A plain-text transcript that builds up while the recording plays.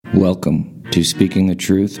Welcome to Speaking the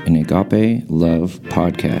Truth in Agape Love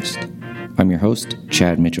Podcast. I'm your host,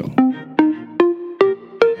 Chad Mitchell.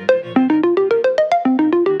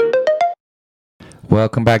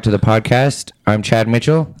 Welcome back to the podcast. I'm Chad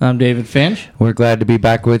Mitchell. I'm David Finch. We're glad to be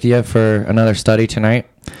back with you for another study tonight.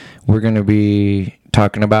 We're going to be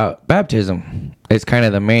talking about baptism. It's kind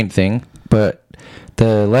of the main thing, but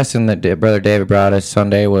the lesson that Brother David brought us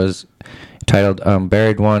Sunday was titled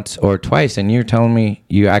Buried Once or Twice, and you're telling me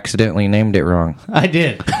you accidentally named it wrong. I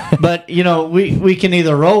did. But, we can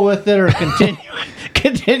either roll with it or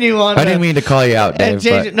continue on. I didn't mean to call you out,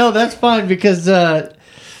 Dave. No, that's fine, because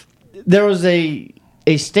there was a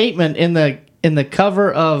statement in the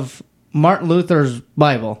cover of Martin Luther's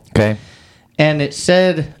Bible. Okay. And it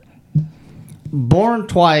said, born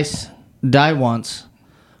twice, die once,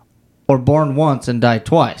 or born once and die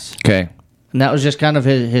twice. Okay. And that was just kind of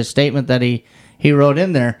his statement that he wrote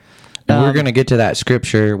in there. And we're going to get to that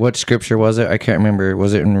scripture. What scripture was it? I can't remember.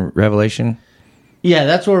 Was it in Revelation? Yeah,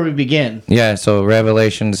 that's where we begin. Yeah, so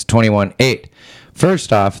Revelations 21:8.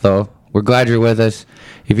 First off, though, we're glad you're with us.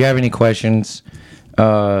 If you have any questions,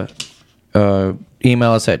 email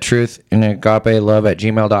us at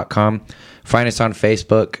truthinagapelove@gmail.com. Find us on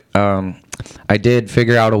Facebook. I did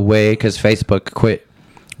figure out a way, because Facebook quit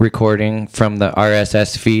recording from the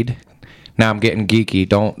RSS feed. Now I'm getting geeky.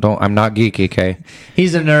 I'm not geeky, okay?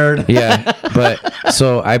 He's a nerd. Yeah, but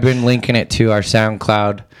so I've been linking it to our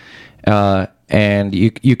SoundCloud, and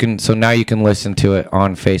you can. So now you can listen to it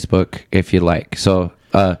on Facebook if you like. So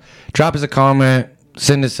drop us a comment,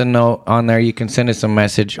 send us a note on there. You can send us a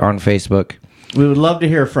message on Facebook. We would love to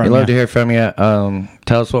hear from you. We'd love to hear from you.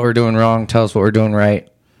 Tell us what we're doing wrong. Tell us what we're doing right.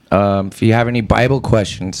 If you have any Bible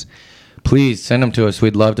questions, please send them to us.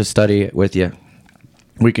 We'd love to study it with you.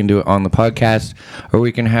 We can do it on the podcast, or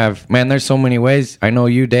we can have, there's so many ways. I know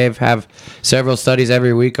you, Dave, have several studies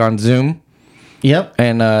every week on Zoom. Yep.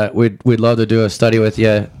 And we'd love to do a study with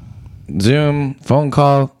you. Zoom, phone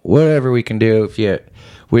call, whatever we can do.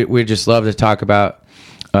 We'd just love to talk about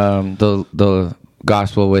the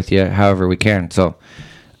gospel with you however we can. So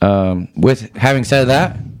with having said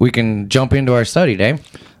that, we can jump into our study, Dave.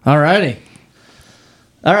 All righty.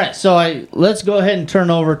 All right, so let's go ahead and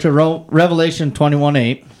turn over to Revelation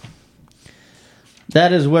 21:8.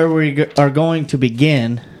 That is where we are going to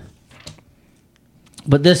begin.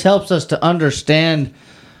 But this helps us to understand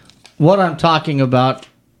what I'm talking about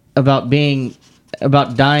dying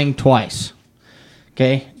twice.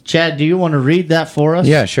 Okay, Chad, do you want to read that for us?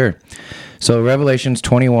 Yeah, sure. So Revelations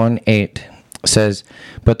 21:8 says,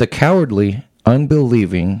 "But the cowardly,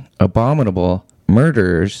 unbelieving, abominable,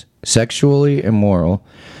 murderers, sexually immoral,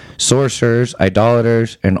 sorcerers,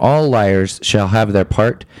 idolaters, and all liars shall have their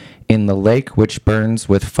part in the lake which burns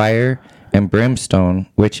with fire and brimstone,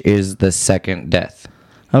 which is the second death."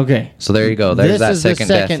 Okay. So there you go. There's that second death thing. This is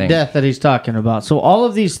the second death that he's talking about. So all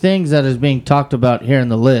of these things that is being talked about here in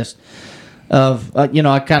the list of, I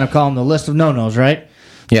kind of call them the list of no-nos, right?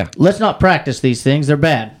 Yeah. Let's not practice these things. They're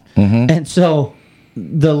bad. Mm-hmm. And so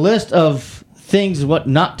the list of things what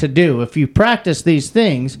not to do, if you practice these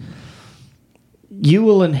things, you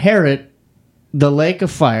will inherit the lake of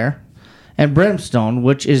fire and brimstone,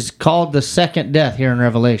 which is called the second death here in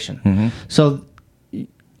Revelation. Mm-hmm. So,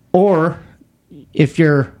 or if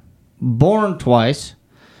you're born twice,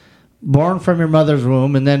 born from your mother's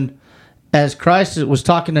womb, and then as Christ was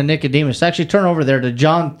talking to Nicodemus, actually turn over there to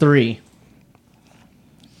John 3.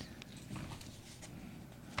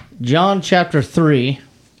 John chapter 3.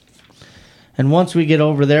 And once we get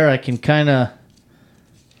over there, I can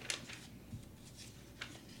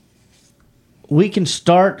we can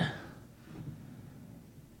start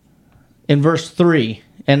in verse 3.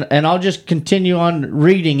 And I'll just continue on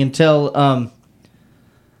reading until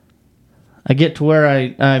I get to where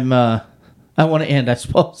I want to end, I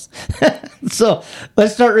suppose. So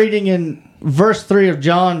let's start reading in verse 3 of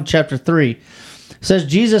John chapter 3. It says,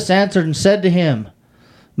 "Jesus answered and said to him,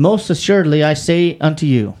 Most assuredly I say unto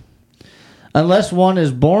you, unless one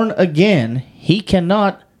is born again, he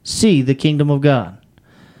cannot see the kingdom of God."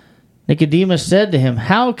 Nicodemus said to him,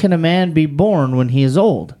 "How can a man be born when he is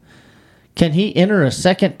old? Can he enter a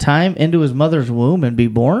second time into his mother's womb and be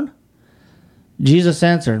born?" Jesus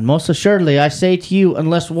answered, "Most assuredly I say to you,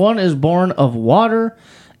 unless one is born of water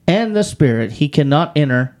and the Spirit, he cannot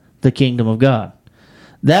enter the kingdom of God.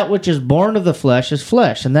 That which is born of the flesh is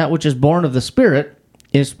flesh, and that which is born of the Spirit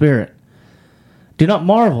is spirit. Do not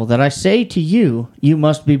marvel that I say to you, you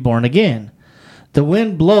must be born again. The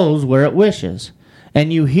wind blows where it wishes,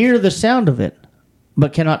 and you hear the sound of it,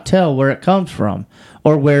 but cannot tell where it comes from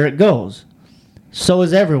or where it goes. So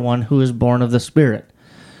is everyone who is born of the Spirit."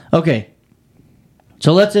 Okay,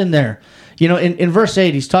 So let's end there. In verse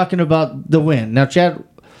 8, he's talking about the wind. Now, Chad,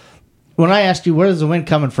 when I asked you, where is the wind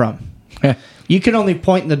coming from? You can only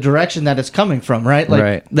point in the direction that it's coming from, right?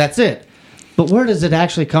 Right. That's it. But where does it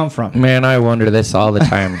actually come from? Man, I wonder this all the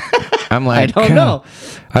time. I'm like, I don't know.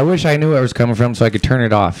 I wish I knew where it was coming from so I could turn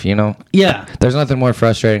it off, Yeah. There's nothing more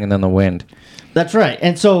frustrating than the wind. That's right.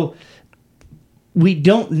 And so we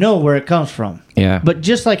don't know where it comes from. Yeah. But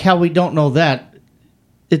just like how we don't know that,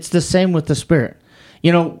 it's the same with the Spirit.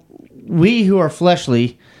 We who are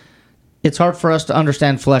fleshly, it's hard for us to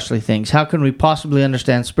understand fleshly things. How can we possibly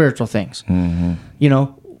understand spiritual things? Mm-hmm.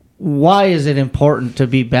 Why is it important to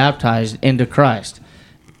be baptized into Christ?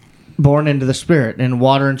 Born into the Spirit, in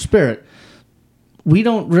water and spirit. We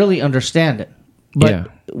don't really understand it.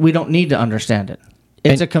 But we don't need to understand it.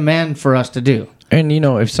 It's a command for us to do. And,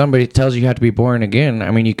 if somebody tells you have to be born again,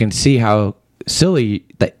 I mean, you can see how silly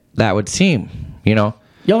that would seem,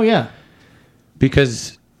 Oh, yeah.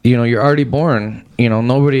 Because, you're already born.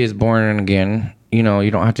 Nobody is born again. You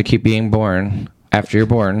don't have to keep being born after you're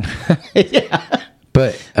born. Yeah.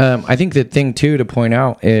 But I think the thing, too, to point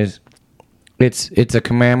out is it's a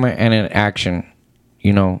commandment and an action.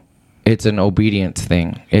 It's an obedience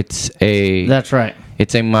thing. That's right.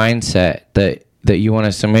 It's a mindset that you want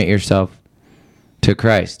to submit yourself to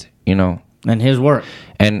Christ, and His work.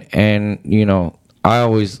 And I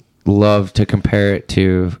always love to compare it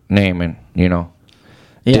to Naaman,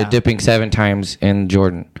 dipping 7 times in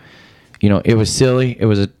Jordan. It was silly. It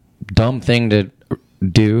was a dumb thing to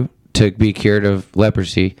do to be cured of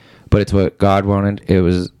leprosy, but it's what God wanted. It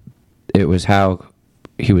was how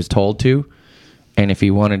he was told to, and if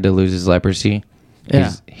he wanted to lose his leprosy,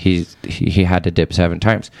 he had to dip 7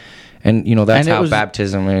 times. And that's how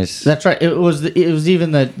baptism is. That's right. It was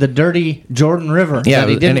even the dirty Jordan River that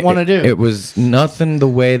he didn't want to do. It was nothing the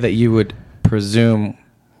way that you would presume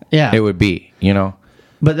it would be,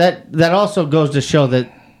 But that also goes to show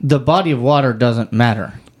that the body of water doesn't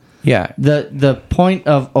matter. Yeah. The point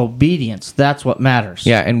of obedience, that's what matters.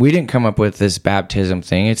 Yeah, and we didn't come up with this baptism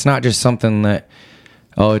thing. It's not just something that,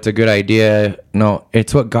 it's a good idea. No,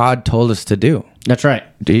 it's what God told us to do. That's right.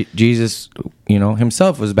 Jesus,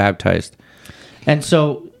 himself was baptized. And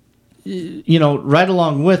so, right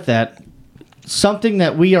along with that, something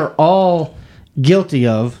that we are all guilty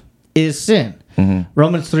of is sin. Mm-hmm.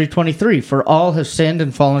 Romans 3:23, for all have sinned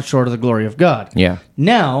and fallen short of the glory of God. Yeah.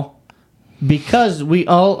 Now, because we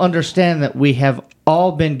all understand that we have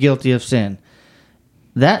all been guilty of sin,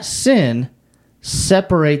 that sin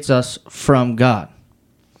separates us from God.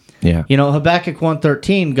 Yeah. Habakkuk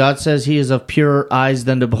 1:13, God says he is of purer eyes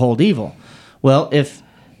than to behold evil. Well,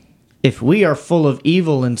 if we are full of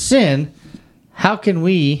evil and sin, how can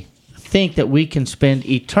we think that we can spend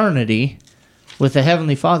eternity with a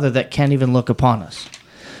Heavenly Father that can't even look upon us?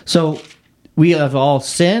 So we have all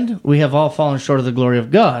sinned. We have all fallen short of the glory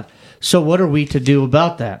of God. So what are we to do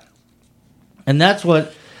about that? And that's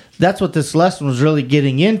what this lesson was really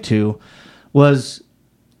getting into was,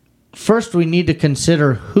 first, we need to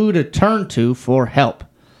consider who to turn to for help,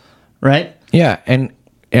 right? Yeah, and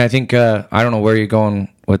I think, I don't know where you're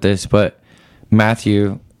going with this, but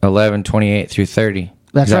Matthew 11:28 through 30.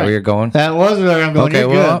 That's Is that right. where you're going? That was where I'm going. Okay,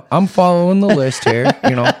 well, I'm following the list here,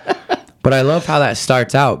 But I love how that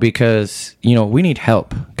starts out because, we need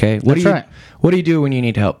help, okay? What do you do when you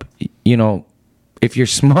need help? If you're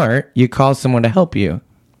smart, you call someone to help you.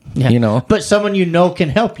 Yeah. But someone can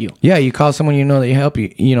help you. Yeah, you call someone that you help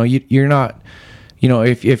you. You're not,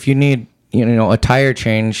 if you need, a tire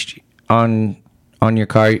changed on your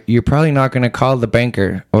car, you're probably not going to call the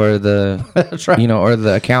banker or the, That's right. Or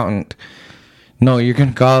the accountant. No, you're going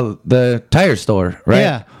to call the tire store, right?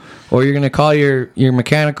 Yeah. Or you're going to call your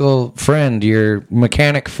mechanical friend, your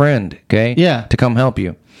mechanic friend, okay? Yeah. To come help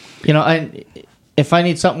you. If I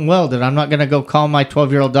need something welded, I'm not going to go call my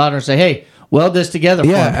 12-year-old daughter and say, hey, weld this together for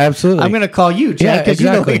me. Yeah, absolutely. I'm going to call you, Chad, because you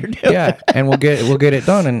know what you're doing. Yeah, and we'll get it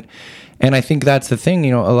done. And I think that's the thing.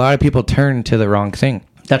 A lot of people turn to the wrong thing.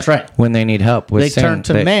 That's right. When they need help with they sin. turn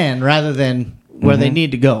to man rather than where they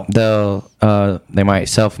need to go. They might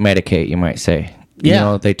self-medicate, you might say.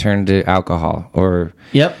 Yeah. They turn to alcohol or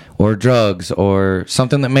drugs or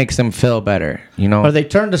something that makes them feel better, Or they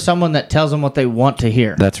turn to someone that tells them what they want to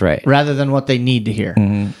hear. That's right. Rather than what they need to hear.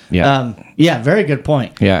 Mm-hmm. Yeah. Very good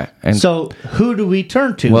point. Yeah. And so who do we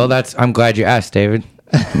turn to? Well, I'm glad you asked, David.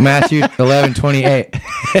 Matthew 11:28.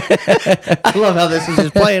 I love how this is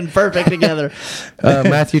just playing perfect together.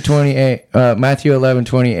 Matthew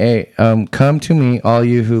 11:28. Come to me, all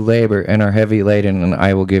you who labor and are heavy laden, and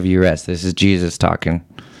I will give you rest. This is Jesus talking.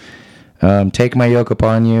 Take my yoke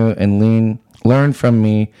upon you and learn from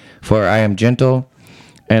me, for I am gentle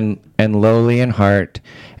and lowly in heart,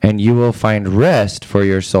 and you will find rest for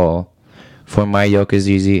your soul. For my yoke is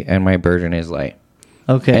easy and my burden is light.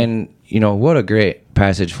 Okay. And, what a great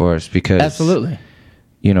passage for us, because... Absolutely.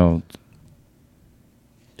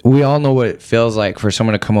 We all know what it feels like for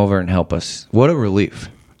someone to come over and help us. What a relief.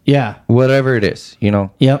 Yeah. Whatever it is,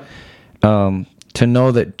 Yep. To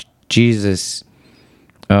know that Jesus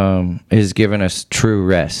is giving us true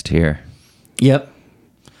rest here. Yep.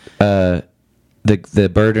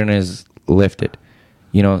 The burden is lifted.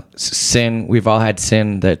 Sin, we've all had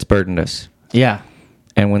sin that's burdened us. Yeah.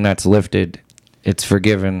 And when that's lifted, it's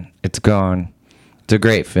forgiven, it's gone. It's a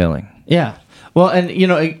great feeling. Yeah. Well, and,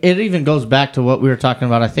 it even goes back to what we were talking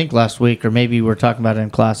about, I think, last week, or maybe we were talking about it in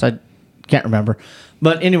class. I can't remember.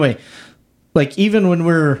 But anyway, like, even when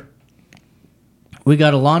we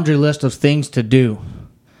got a laundry list of things to do,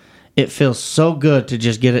 it feels so good to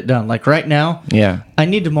just get it done. Like right now, Yeah. I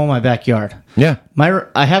need to mow my backyard. Yeah.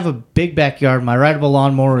 I have a big backyard. My rideable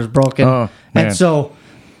lawnmower is broken. Oh, man. And so,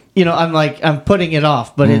 I'm putting it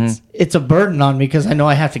off, but it's a burden on me because I know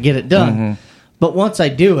I have to get it done. But once I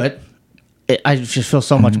do it, I just feel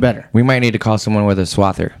so much better. We might need to call someone with a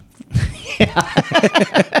swather.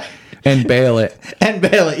 And bail it. And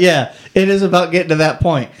bail it, yeah. It is about getting to that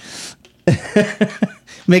point.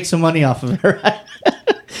 Make some money off of it, right?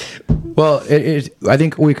 Well, I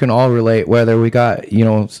think we can all relate, whether we got,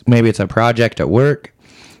 maybe it's a project at work,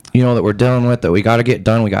 that we're dealing with, that we got to get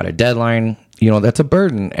done. We got a deadline, that's a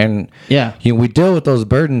burden. And yeah, we deal with those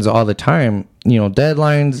burdens all the time,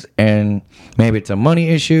 deadlines, and maybe it's a money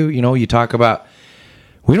issue. You talk about,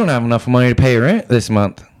 we don't have enough money to pay rent this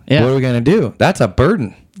month. Yeah. What are we going to do? That's a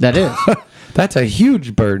burden. That is. That's a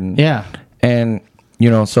huge burden. Yeah. And,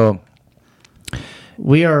 so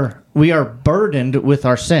we are burdened with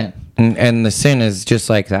our sin. And the sin is just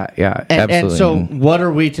like that. Yeah, absolutely. And so what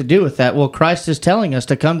are we to do with that? Well, Christ is telling us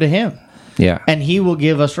to come to him. Yeah. And he will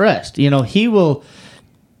give us rest. He will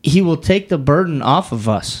take the burden off of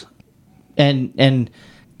us and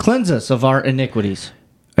cleanse us of our iniquities.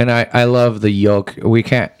 And I love the yoke. We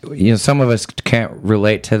can't, some of us can't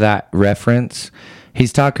relate to that reference.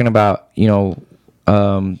 He's talking about, the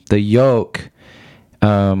yoke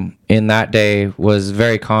in that day was a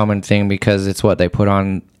very common thing because it's what they put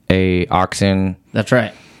on a oxen. That's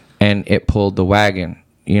right. And it pulled the wagon,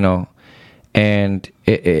 and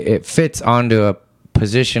it fits onto a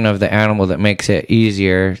position of the animal that makes it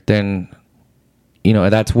easier than,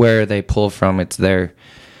 that's where they pull from. It's right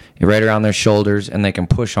around their shoulders, and they can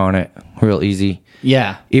push on it real easy.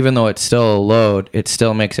 Yeah. Even though it's still a load, it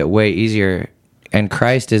still makes it way easier. And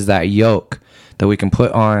Christ is that yoke that we can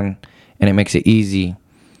put on, and it makes it easy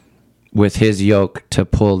with his yoke to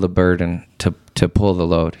pull the burden, to pull the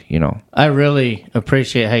load, I really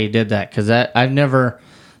appreciate how you did that, because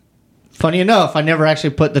funny enough, I never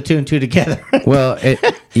actually put the two and two together. Well,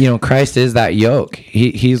 Christ is that yoke.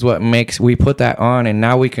 He's what makes, we put that on, and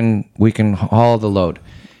now we can haul the load.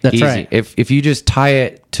 That's easy. right. If you just tie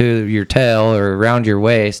it to your tail or around your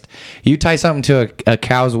waist, you tie something to a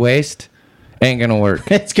cow's waist, ain't gonna work.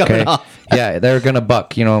 It's going off. Yeah, they're gonna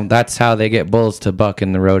buck. That's how they get bulls to buck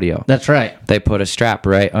in the rodeo. That's right. They put a strap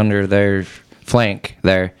right under their flank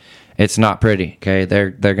there. It's not pretty. Okay,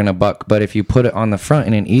 they're gonna buck. But if you put it on the front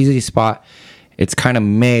in an easy spot, it's kind of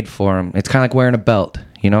made for them. It's kind of like wearing a belt.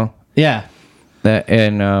 Yeah.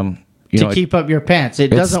 To keep up your pants. It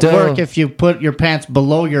doesn't work if you put your pants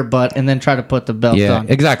below your butt and then try to put the belt on. Yeah,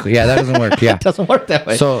 exactly. Yeah, that doesn't work. Yeah. It doesn't work that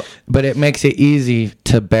way. So, but it makes it easy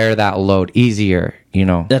to bear that load, easier,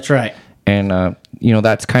 That's right. And,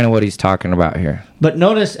 that's kind of what he's talking about here. But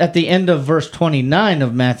notice at the end of verse 29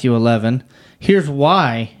 of Matthew 11, here's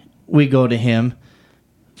why we go to him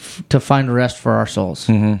to find rest for our souls.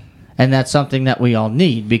 Mm-hmm. And that's something that we all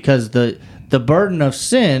need, because the burden of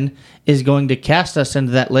sin is going to cast us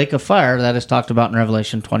into that lake of fire that is talked about in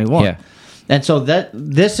Revelation 21. Yeah. And so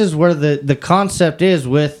this is where the concept is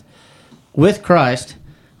with Christ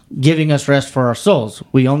giving us rest for our souls.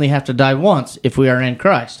 We only have to die once if we are in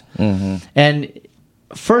Christ. Mm-hmm. And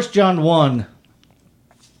 1 John 1,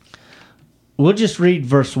 we'll just read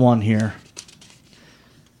verse 1 here.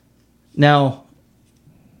 Now,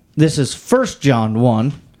 this is 1 John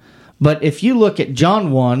 1, but if you look at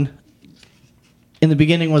John 1, in the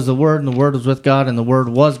beginning was the Word, and the Word was with God, and the Word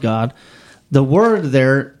was God. The Word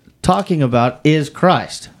there talking about is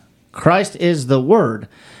Christ. Christ is the Word.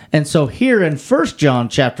 And so here in 1 John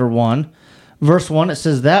chapter 1, verse 1, it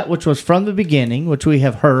says, "That which was from the beginning, which we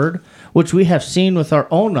have heard, which we have seen with our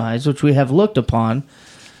own eyes, which we have looked upon,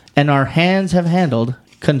 and our hands have handled,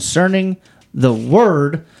 concerning the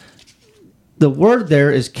Word." The word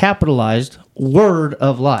there is capitalized, word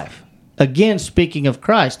of life. again speaking of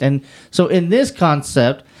Christ. And so in this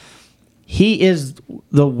concept, he is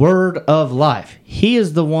the word of life. He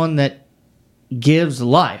is the one that gives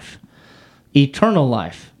life, eternal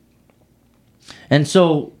life. And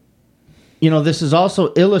so, this is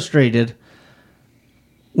also illustrated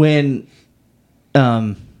when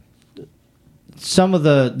some of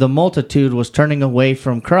the multitude was turning away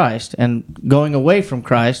from Christ and going away from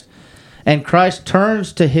Christ, and Christ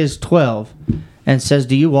turns to his 12 and says,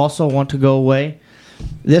 do you also want to go away?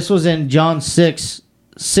 This was in John 6,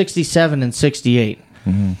 67 and 68.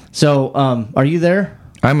 Mm-hmm. So, are you there?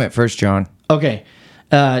 I'm at 1 John. Okay.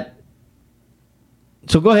 So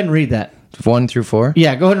go ahead and read that. 1 through 4?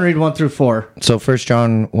 Yeah, go ahead and read 1 through 4. So 1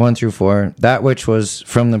 John 1 through 4, that which was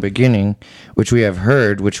from the beginning, which we have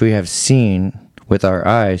heard, which we have seen with our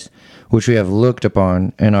eyes, which we have looked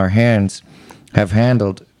upon, and our hands have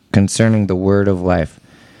handled concerning the word of life.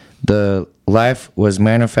 The life was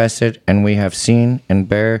manifested, and we have seen and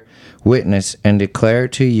bear witness and declare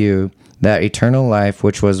to you that eternal life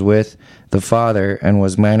which was with the Father and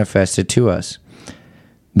was manifested to us.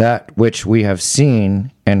 That which we have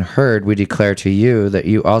seen and heard we declare to you, that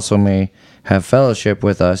you also may have fellowship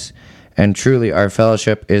with us. And truly our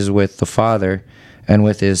fellowship is with the Father and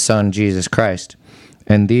with his Son Jesus Christ.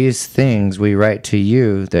 And these things we write to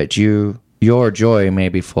you, that your joy may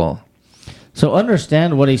be full. So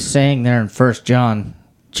understand what he's saying there in 1 John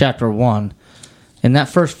chapter 1. In that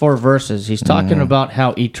first 4 verses, he's talking about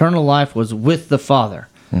how eternal life was with the Father.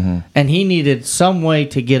 Mm-hmm. And he needed some way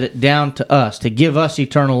to get it down to us, to give us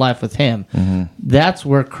eternal life with him. Mm-hmm. That's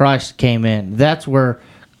where Christ came in. That's where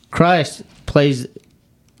Christ plays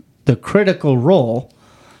the critical role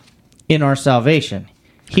in our salvation.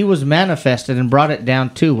 He was manifested and brought it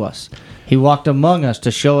down to us. He walked among us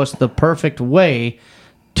to show us the perfect way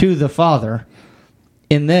to the Father,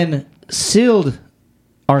 and then sealed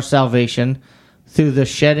our salvation through the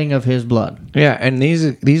shedding of his blood. Yeah, and these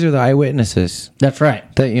are the eyewitnesses. That's right.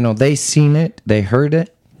 That they seen it, they heard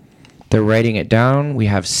it, they're writing it down. We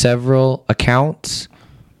have several accounts.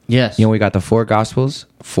 Yes. We got the 4 Gospels,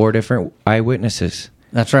 4 different eyewitnesses.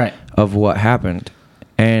 That's right. Of what happened,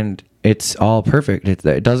 and it's all perfect.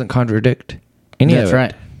 It doesn't contradict any of it. That's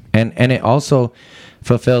right. And it also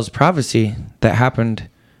fulfills prophecy that happened,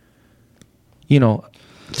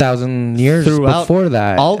 1,000 years before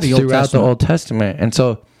that, throughout the Old Testament. And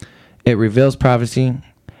so it reveals prophecy.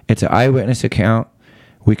 It's an eyewitness account.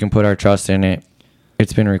 We can put our trust in it.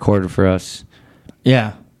 It's been recorded for us.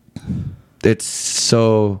 Yeah. It's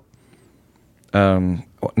so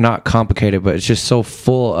not complicated, but it's just so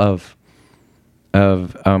full of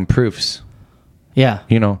proofs. Yeah.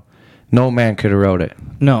 No man could have wrote it.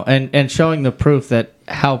 No, and showing the proof that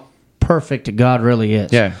how perfect God really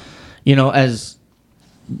is. Yeah. As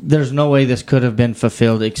there's no way this could have been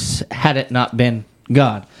fulfilled had it not been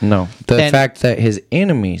God. No. The fact that his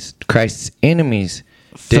enemies, Christ's enemies,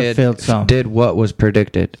 did what was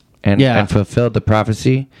predicted and fulfilled the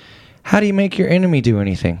prophecy. How do you make your enemy do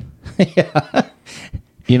anything? Yeah.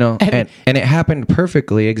 And it happened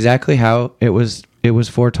perfectly, exactly how it was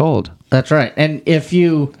foretold. That's right. And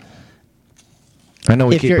I know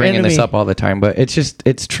we keep bringing this up all the time, but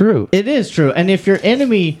it's true. It is true. And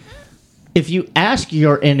if you ask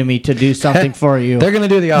your enemy to do something for you, they're going to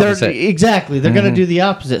do the opposite. Exactly. They're going to do the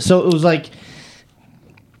opposite. So it was like,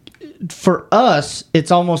 for us,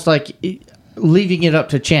 it's almost like leaving it up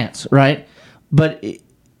to chance, right? But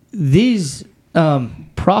these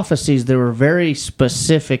prophecies, they were very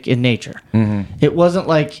specific in nature. Mm-hmm. It wasn't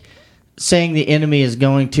like saying the enemy is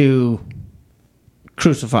going to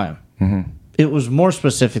crucify him. Mm-hmm. It was more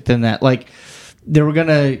specific than that. Like, they were going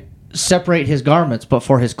to separate his garments, but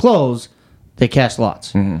for his clothes, they cast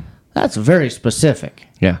lots. Mm-hmm. That's very specific.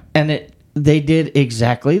 Yeah. And they did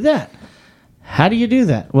exactly that. How do you do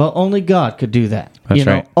that? Well, only God could do that. That's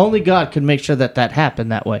right. Only God could make sure that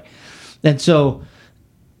happened that way. And so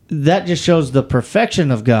that just shows the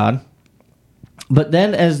perfection of God. But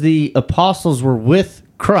then as the apostles were with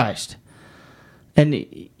Christ, and,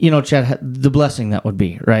 Chad, the blessing that would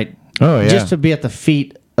be, right? Oh, yeah. Just to be at the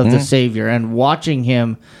feet of the Savior and watching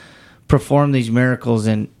him perform these miracles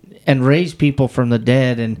and raise people from the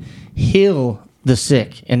dead and heal the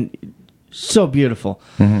sick. And so beautiful.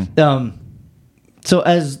 Mm-hmm. So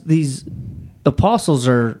as these apostles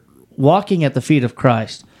are walking at the feet of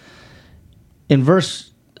Christ, in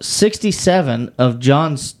verse 67 of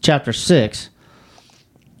John chapter 6,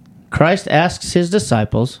 Christ asks his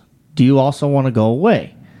disciples, do you also want to go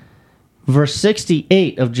away? Verse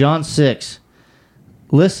 68 of John 6,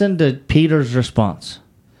 listen to Peter's response.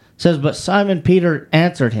 It says, but Simon Peter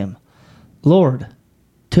answered him, Lord,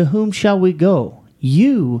 to whom shall we go?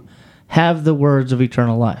 You have the words of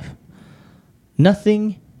eternal life.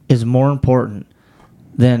 Nothing is more important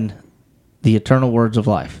than the eternal words of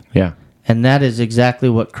life. Yeah. And that is exactly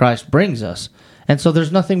what Christ brings us. And so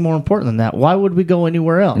there's nothing more important than that. Why would we go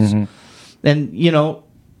anywhere else? And,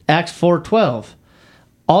 Acts 4:12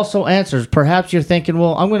 also answers. Perhaps you're thinking,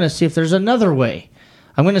 well, I'm going to see if there's another way.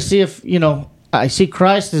 I'm going to see if, I see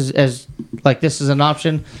Christ as like this is an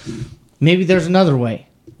option. Maybe there's another way.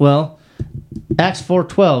 Well, Acts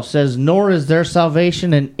 4:12 says, nor is there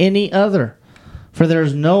salvation in any other, for there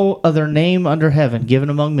is no other name under heaven given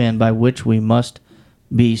among men by which we must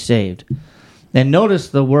be saved. And notice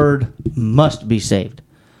the word must be saved.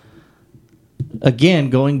 Again,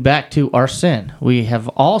 going back to our sin. We have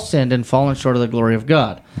all sinned and fallen short of the glory of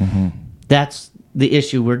God. That's the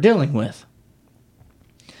issue we're dealing with.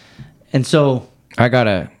 And so...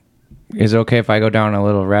 Is it okay if I go down a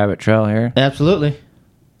little rabbit trail here? Absolutely.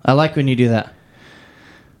 I like when you do that.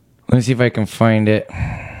 Let me see if I can find it.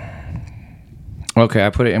 Okay, I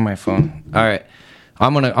put it in my phone. All right.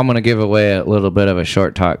 I'm gonna give away a little bit of a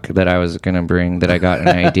short talk that I was gonna bring that I got an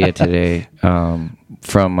idea today from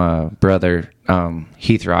brother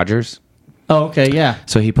Heath Rogers. Oh, okay, yeah.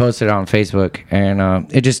 So he posted it on Facebook, and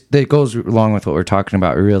it goes along with what we're talking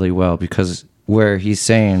about really well, because where he's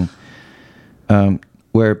saying,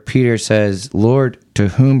 where Peter says, "Lord, to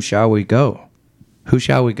whom shall we go? Who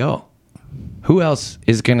shall we go? Who else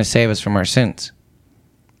is going to save us from our sins?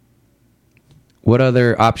 What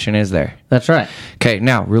other option is there?" That's right. Okay,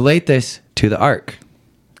 now relate this to the ark.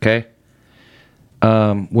 Okay,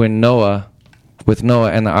 with Noah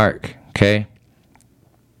and the ark. Okay,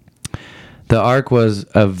 the ark was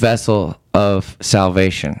a vessel of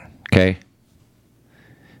salvation. Okay,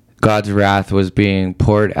 God's wrath was being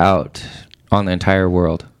poured out on the entire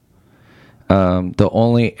world. The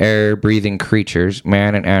only air-breathing creatures,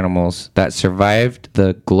 man and animals, that survived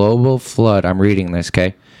the global flood, I'm reading this,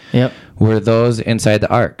 okay? Yep. Were those inside the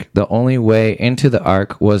ark. The only way into the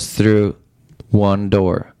ark was through one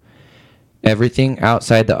door. Everything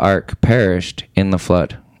outside the ark perished in the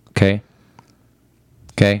flood, okay?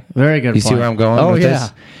 Okay? Very good You see where I'm going with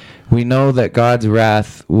this? We know that God's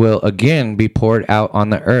wrath will again be poured out on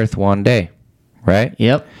the earth one day, right?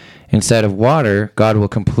 Yep. Instead of water, God will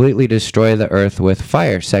completely destroy the earth with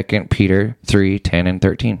fire. 2 Peter 3:10 and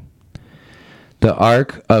 13. The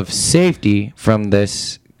ark of safety from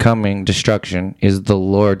this coming destruction is the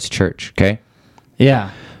Lord's church, okay?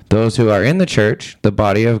 Yeah. Those who are in the church, the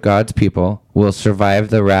body of God's people, will survive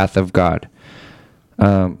the wrath of God,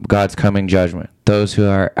 God's coming judgment. Those who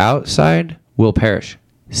are outside will perish.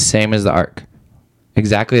 Same as the ark.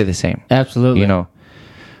 Exactly the same. Absolutely.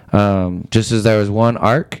 Just as there was one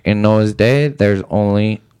ark in Noah's day, there's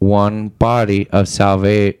only one body of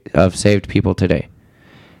saved people today.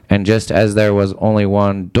 And just as there was only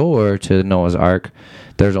one door to Noah's ark,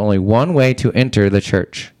 there's only one way to enter the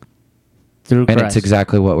church. Through Christ. And it's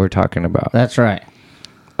exactly what we're talking about. That's right.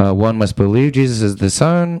 One must believe Jesus is the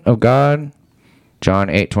Son of God. John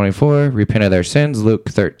 8:24. Repent of their sins. Luke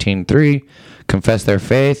 13:3. Confess their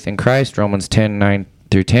faith in Christ. Romans 10:9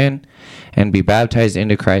 through 10. And be baptized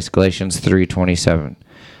into Christ. Galatians 3:27.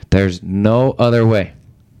 There's no other way.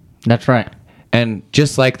 That's right. And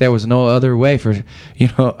just like there was no other way for,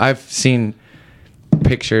 I've seen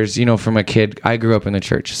pictures, from a kid. I grew up in the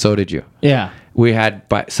church. So did you. Yeah. We had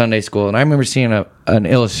Sunday school, and I remember seeing an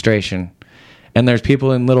illustration, and there's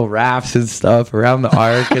people in little rafts and stuff around the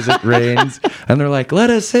ark as it rains, and they're like, let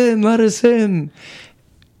us in, let us in.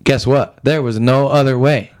 Guess what? There was no other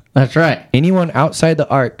way. That's right. Anyone outside the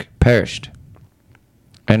ark perished.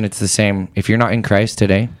 And it's the same if you're not in Christ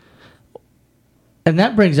today. And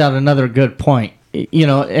that brings out another good point,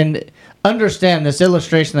 and understand this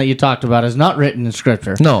illustration that you talked about is not written in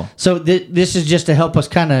Scripture. No. So this is just to help us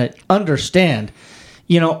kind of understand,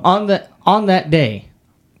 on that day,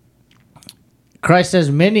 Christ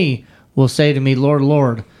says, many will say to me, Lord,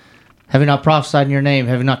 Lord, have you not prophesied in your name?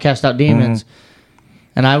 Have you not cast out demons?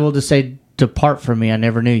 Mm-hmm. And I will just say, depart from me, I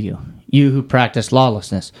never knew you, you who practice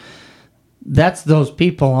lawlessness. That's those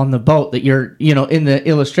people on the boat that you're, in the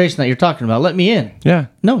illustration that you're talking about. Let me in. Yeah.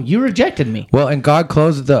 No, you rejected me. Well, and God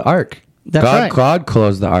closed the ark. That's right. God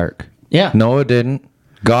closed the ark. Yeah. Noah didn't.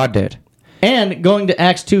 God did. And going to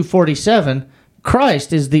Acts 2:47,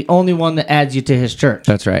 Christ is the only one that adds you to his church.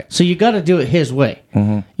 That's right. So you got to do it his way.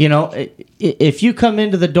 Mm-hmm. If you come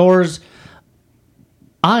into the doors,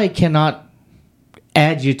 I cannot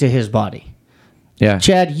add you to his body. Yeah.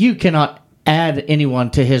 Chad, you cannot add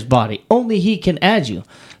anyone to his body. Only he can add you.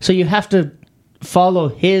 So you have to follow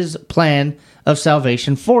his plan of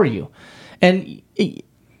salvation for you. And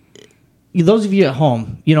those of you at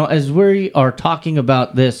home, as we are talking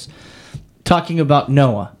about this, talking about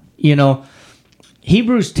Noah. You know,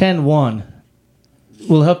 Hebrews 10:1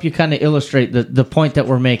 will help you kind of illustrate the point that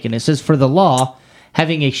we're making. It says, "For the law,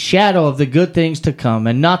 having a shadow of the good things to come,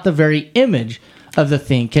 and not the very image of the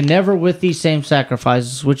thing, can never with these same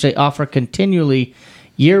sacrifices, which they offer continually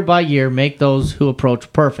year by year, make those who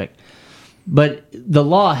approach perfect." But the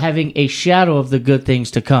law having a shadow of the good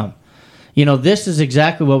things to come. You know, this is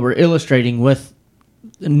exactly what we're illustrating with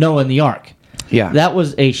Noah and the ark. Yeah. That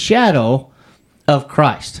was a shadow of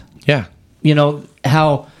Christ. Yeah. You know,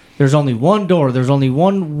 how there's only one door, there's only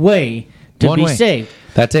one way to One be way. saved.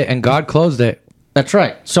 That's it. And God closed it. That's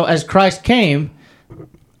right. So as Christ came,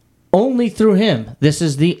 only through him, this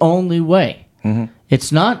is the only way. Mm-hmm.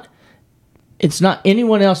 It's not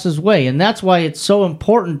anyone else's way. And that's why it's so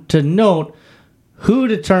important to note who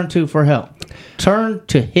to turn to for help. Turn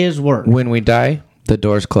to his word. When we die, the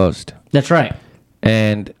door's closed. That's right.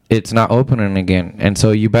 And it's not opening again. And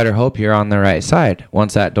so you better hope you're on the right side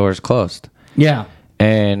once that door's closed. Yeah.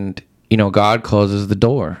 And, you know, God closes the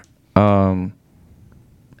door. And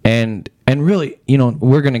really, you know,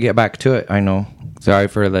 we're going to get back to it, I know. Sorry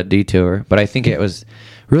for the detour. But I think it was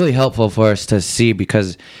really helpful for us to see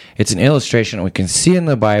because it's an illustration we can see in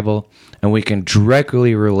the Bible and we can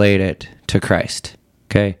directly relate it to Christ.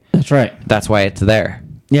 Okay? That's right. That's why it's there.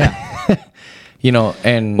 Yeah. You know,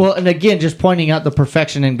 and... Well, and again, just pointing out the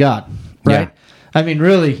perfection in God, right? Yeah. I mean,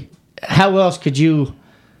 really, how else could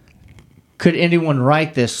anyone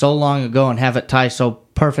write this so long ago and have it tie so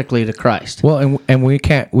perfectly to Christ? Well, and we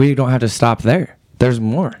don't have to stop there. There's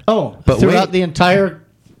more. Oh, but throughout wait. The entire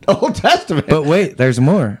Old Testament. But wait, there's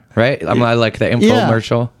more, right? I'm not like the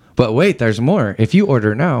infomercial. But wait, there's more. If you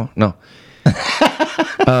order now, no.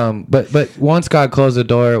 But once God closed the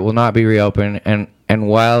door, it will not be reopened. And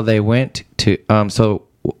while they went to so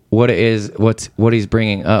what he's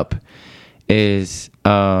bringing up is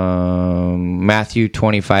Matthew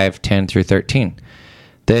 25:10-13.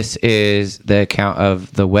 This is the account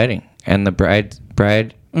of the wedding and the bride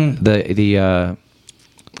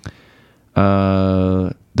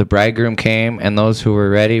the bridegroom came, and those who were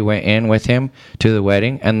ready went in with him to the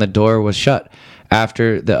wedding, and the door was shut.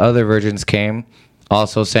 After the other virgins came,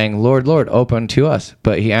 also saying, "Lord, Lord, open to us."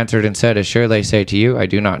 But he answered and said, "Assuredly I say to you, I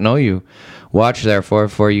do not know you. Watch therefore,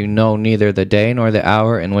 for you know neither the day nor the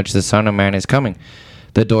hour in which the Son of Man is coming."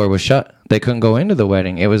 The door was shut. They couldn't go into the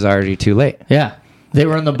wedding. It was already too late. Yeah. They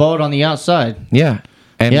were in the boat on the outside. Yeah.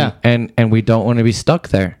 And we don't want to be stuck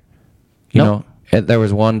there. You Nope. know, there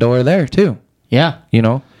was one door there too. Yeah. You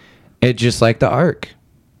know, it's just like the ark.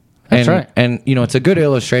 That's right. And, you know, it's a good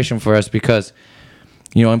illustration for us because,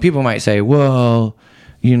 you know, and people might say, well,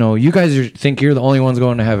 you know, you guys think you're the only ones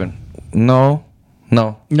going to heaven. No.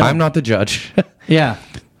 I'm not the judge. Yeah.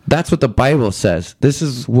 That's what the Bible says. This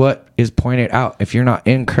is what is pointed out. If you're not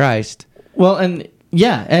in Christ. Well, and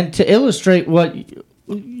to illustrate what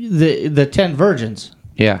the 10 virgins,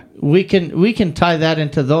 Yeah. we can tie that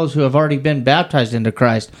into those who have already been baptized into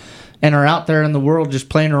Christ and are out there in the world just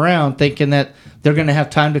playing around thinking that they're going to have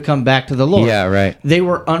time to come back to the Lord. Yeah, right. They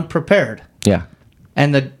were unprepared. Yeah.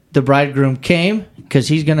 And the bridegroom came because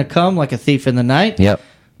he's going to come like a thief in the night. Yep.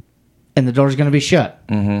 And the door's going to be shut.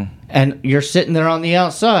 Mm-hmm. And you're sitting there on the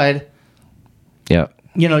outside. Yep.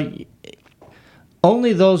 You know,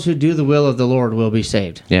 only those who do the will of the Lord will be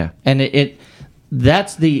saved. Yeah. And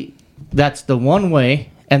that's the one way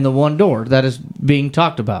and the one door that is being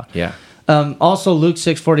talked about. Yeah. Also, Luke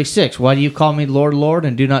 6:46. Why do you call me Lord, Lord,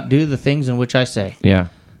 and do not do the things in which I say? Yeah.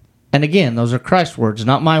 And again, those are Christ's words,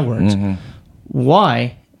 not my words. Mm-hmm.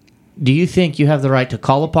 Why do you think you have the right to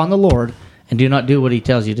call upon the Lord and do not do what he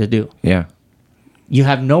tells you to do? Yeah. You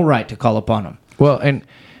have no right to call upon him. Well,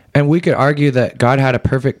 and we could argue that God had a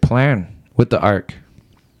perfect plan with the ark.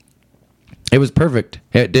 It was perfect.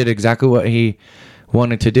 It did exactly what he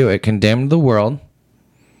wanted to do. It condemned the world,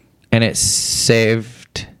 and it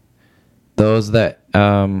saved those that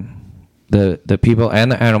the people and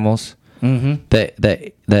the animals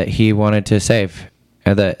that he wanted to save,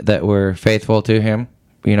 that were faithful to him.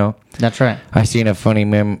 You know. That's right. I seen a funny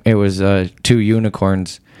meme. It was 2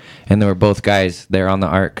 unicorns, and they were both guys there on the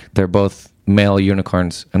ark. They're both male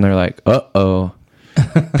unicorns, and they're like, "Uh-oh."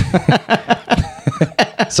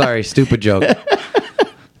 Sorry, stupid joke.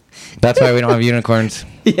 That's why we don't have unicorns.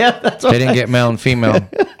 Yeah, that's what They didn't get male and female.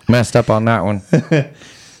 Messed up on that one.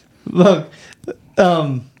 Look,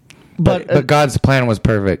 But God's plan was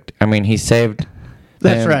perfect. I mean, he saved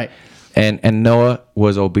that's them, right. And Noah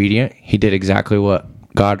was obedient. He did exactly what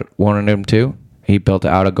God wanted him to. He built it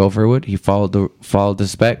out of gopher wood. He followed the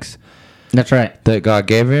specs That's right. that God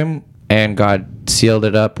gave him, and God sealed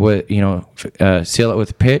it up with, seal it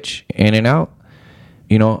with pitch in and out.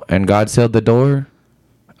 and God sealed the door,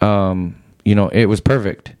 it was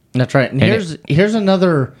perfect. That's right. And here's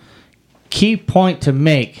another key point to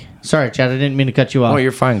make. Sorry, Chad, I didn't mean to cut you off. Oh,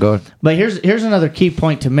 you're fine. Go ahead. But here's another key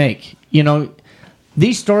point to make.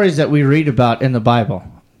 These stories that we read about in the Bible,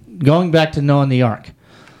 going back to Noah and the ark,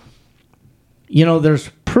 there's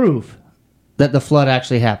proof that the flood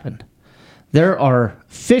actually happened. There are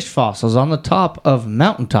fish fossils on the top of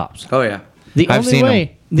mountaintops. Oh, yeah. The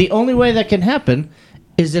only way that can happen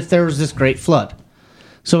is if there was this great flood.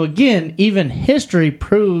 So again, even history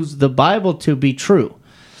proves the Bible to be true.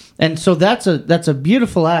 And so that's a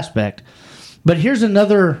beautiful aspect. But here's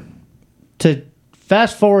another, to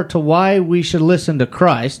fast forward to why we should listen to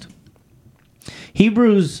Christ.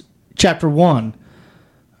 Hebrews chapter 1,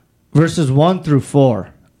 verses 1 through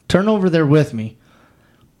 4. Turn over there with me.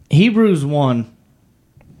 Hebrews 1,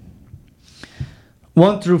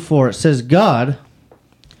 1 through 4. It says, God,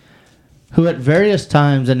 who at various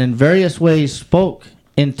times and in various ways spoke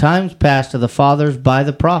in times past to the fathers by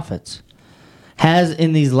the prophets, has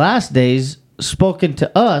in these last days spoken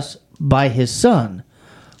to us by his Son,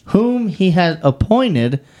 whom he has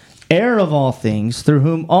appointed heir of all things, through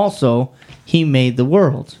whom also he made the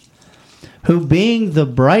worlds, who being the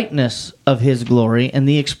brightness of his glory and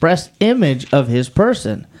the express image of his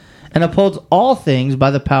person, and upholds all things by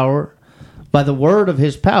the word of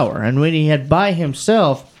his power, and when he had by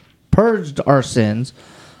himself purged our sins,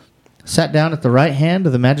 sat down at the right hand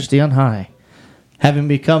of the Majesty on high, having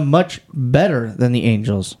become much better than the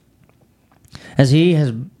angels, as he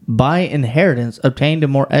has by inheritance obtained a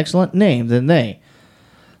more excellent name than they.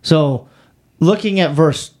 So, looking at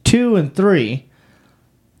verse 2 and 3,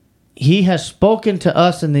 he has spoken to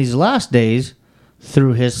us in these last days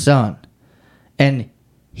through his Son. And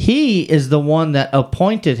he is the one that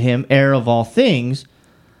appointed him heir of all things,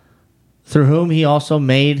 through whom he also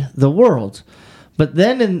made the worlds. But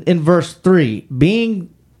then in verse 3,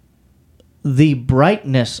 being the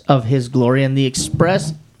brightness of his glory and the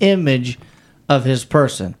express image of his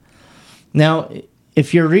person. Now,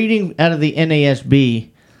 if you're reading out of the NASB,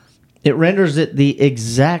 it renders it the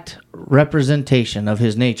exact representation of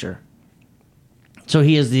his nature. So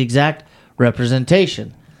he is the exact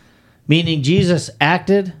representation, meaning Jesus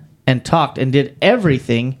acted and talked and did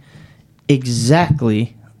everything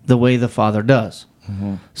exactly the way the Father does.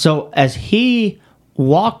 Mm-hmm. So as he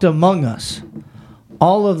walked among us,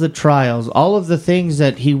 all of the trials, all of the things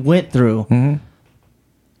that he went through, mm-hmm.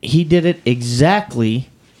 he did it exactly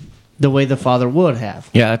the way the Father would have.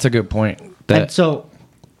 Yeah, that's a good point. And so,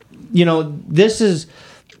 this is...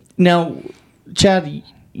 Now, Chad,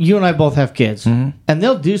 you and I both have kids, mm-hmm. and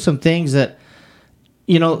they'll do some things that,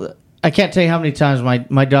 I can't tell you how many times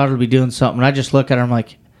my daughter will be doing something, and I just look at her, I'm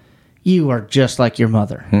like, you are just like your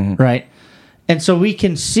mother, mm-hmm. right? And so we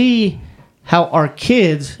can see how our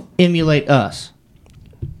kids emulate us.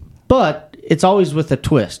 But it's always with a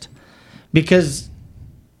twist, because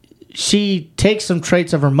she takes some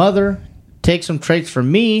traits of her mother, takes some traits from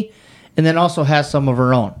me, and then also has some of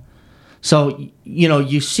her own. So,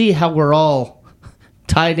 you see how we're all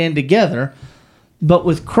tied in together. But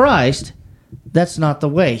with Christ, that's not the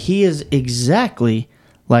way. He is exactly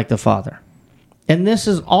like the Father. And this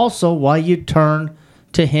is also why you turn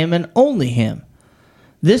to him and only him.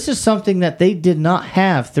 This is something that they did not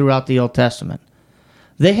have throughout the Old Testament.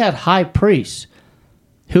 They had high priests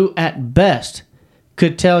who at best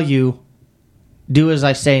could tell you, do as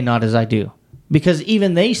I say, not as I do. Because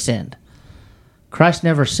even they sinned. Christ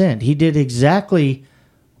never sinned. He did exactly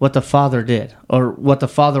what the Father did, or what the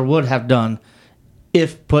Father would have done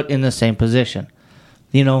if put in the same position.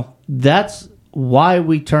 That's why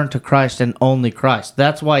we turn to Christ and only Christ.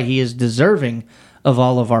 That's why he is deserving of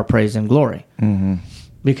all of our praise and glory. Mm-hmm.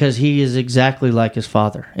 Because he is exactly like his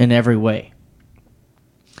Father in every way.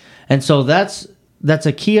 And so that's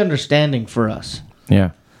a key understanding for us.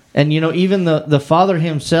 Yeah. And, even the Father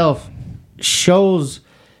himself shows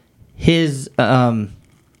his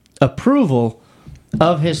approval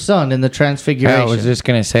of his Son in the Transfiguration. I was just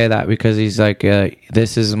going to say that, because he's like,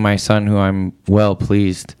 this is my Son who I'm well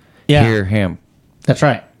pleased. Yeah. Hear him. That's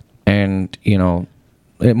right. And,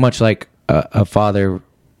 much like a father,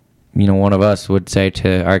 one of us would say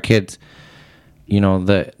to our kids,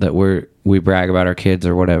 that we brag about our kids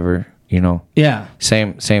or whatever, Yeah.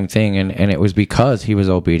 Same thing. And it was because he was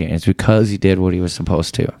obedient. It's because he did what he was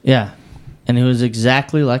supposed to. Yeah. And he was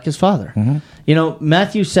exactly like his Father. Mm-hmm.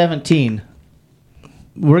 Matthew 17,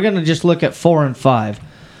 we're going to just look at 4 and 5.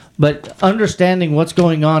 But understanding what's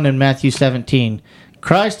going on in Matthew 17,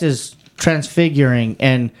 Christ is transfiguring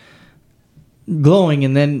and glowing,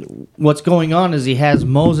 and then what's going on is he has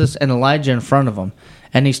Moses and Elijah in front of him.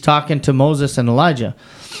 and he's talking to Moses and Elijah,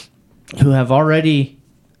 who have already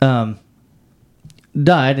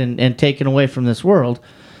died and taken away from this world.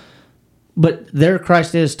 But there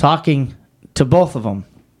Christ is talking to both of them.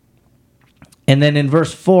 And then in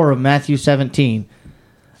verse 4 of Matthew 17,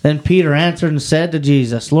 then Peter answered and said to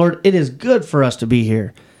Jesus, Lord, it is good for us to be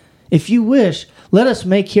here. If you wish, let us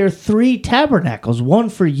make here 3 tabernacles, one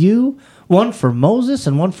for you, one for Moses,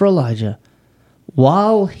 and one for Elijah.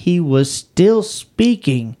 While he was still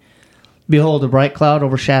speaking, behold, a bright cloud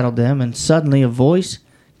overshadowed them, and suddenly a voice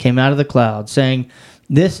came out of the cloud, saying,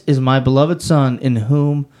 This is my beloved Son, in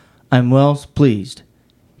whom I'm well pleased.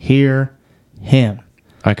 Hear him.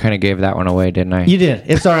 I kind of gave that one away, didn't I? You did.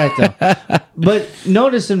 It's all right, though. But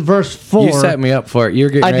notice in verse 4... You set me up for it. You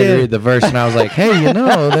were getting ready to read the verse, and I was like, hey,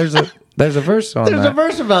 there's a verse on that. There's a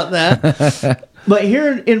verse about that. But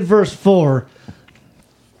here in verse 4,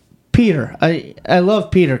 Peter, I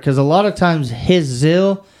love Peter, because a lot of times his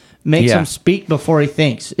zeal makes him speak before he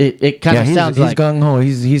thinks. It kind of sounds like... He's gung-ho.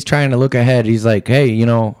 He's trying to look ahead. He's like, hey,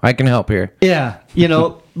 I can help here. Yeah,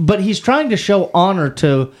 but he's trying to show honor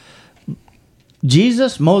to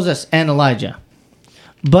Jesus, Moses, and Elijah.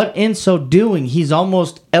 But in so doing, he's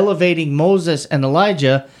almost elevating Moses and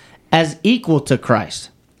Elijah as equal to Christ.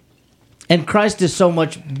 And Christ is so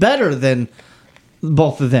much better than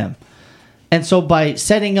both of them. And so by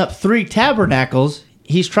setting up 3 tabernacles,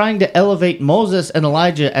 he's trying to elevate Moses and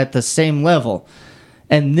Elijah at the same level.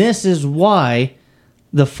 And this is why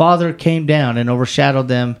the Father came down and overshadowed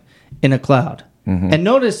them in a cloud. Mm-hmm. And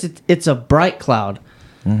notice it's a bright cloud.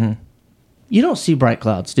 Mm-hmm. You don't see bright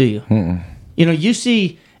clouds, do you? Mm-mm. You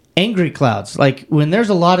see angry clouds. Like when there's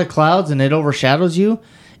a lot of clouds and it overshadows you,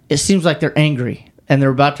 it seems like they're angry and they're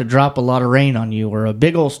about to drop a lot of rain on you or a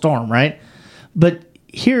big old storm, right? But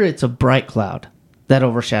here it's a bright cloud that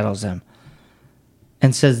overshadows them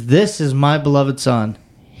and says, This is my beloved Son.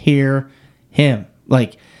 Hear him.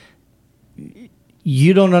 Like,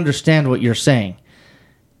 you don't understand what you're saying.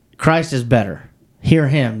 Christ is better. Hear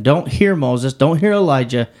him. Don't hear Moses. Don't hear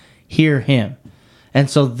Elijah. Hear him. And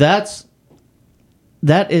so that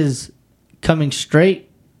is coming straight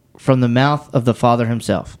from the mouth of the Father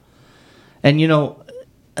himself. And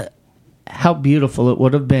how beautiful it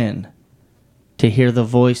would have been to hear the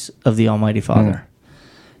voice of the Almighty Father.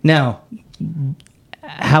 Now,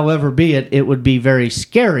 however be it, it would be very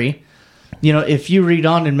scary. If you read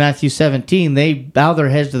on in Matthew 17, they bow their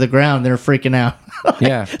heads to the ground. They're freaking out.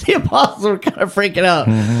 Yeah. The apostles were kind of freaking out.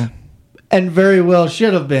 Mm-hmm. And very well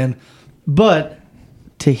should have been. But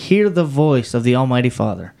to hear the voice of the Almighty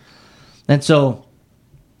Father. And so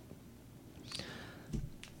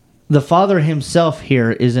the Father himself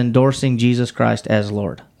here is endorsing Jesus Christ as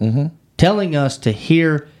Lord. Mm-hmm. Telling us to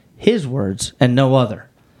hear his words and no other.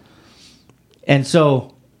 And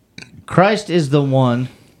so Christ is the one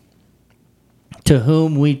to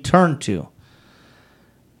whom we turn to.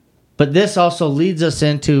 But this also leads us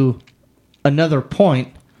into another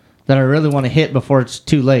point that I really want to hit before it's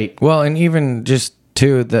too late. Well, and even just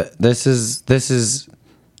too, this is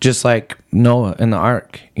just like Noah in the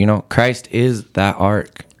ark. Christ is that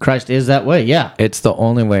ark. Christ is that way, yeah. It's the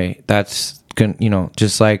only way. That's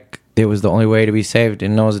just like it was the only way to be saved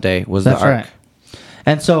in Noah's day was the ark. Right.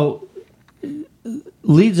 And so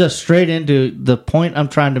leads us straight into the point I'm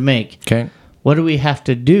trying to make. Okay. What do we have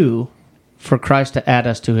to do for Christ to add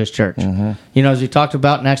us to his church? Mm-hmm. As we talked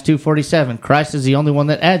about in Acts 2:47, Christ is the only one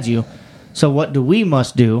that adds you. So what do we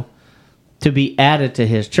must do to be added to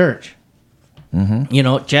his church?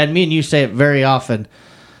 Mm-hmm. Chad, me and you say it very often.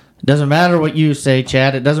 It doesn't matter what you say,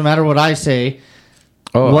 Chad. It doesn't matter what I say.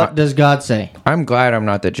 What does God say? I'm glad I'm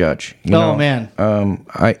not the judge. Man.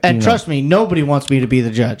 Trust me, nobody wants me to be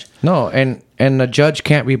the judge. No, and the judge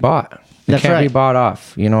can't be bought. It can't be bought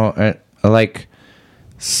off. Like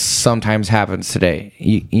sometimes happens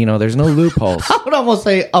today. There's no loopholes. I would almost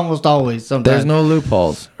say almost always. Sometimes there's no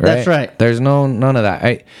loopholes. Right? That's right. There's none of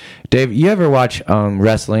that. Dave, you ever watch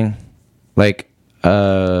wrestling? Like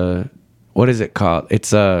what is it called?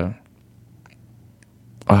 It's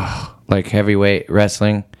like heavyweight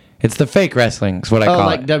wrestling. It's the fake wrestling. Is what I call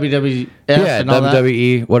like it. WWF. Yeah, and all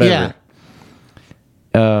WWE, that? whatever.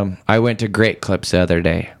 Yeah. I went to Great Clips the other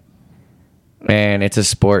day, and it's a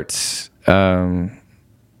sports, haircut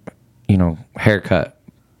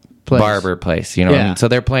barber place. And so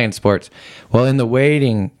they're playing sports. Well, in the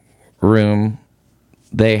waiting room,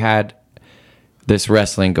 they had this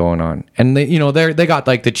wrestling going on, and they got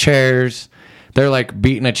like the chairs. They're like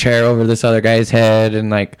beating a chair over this other guy's head and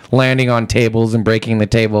like landing on tables and breaking the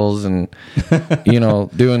tables and,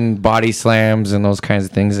 doing body slams and those kinds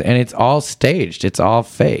of things. And it's all staged. It's all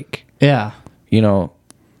fake. Yeah.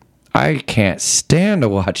 I can't stand to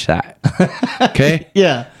watch that. Okay?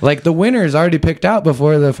 Yeah. Like the winner is already picked out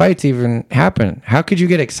before the fights even happen. How could you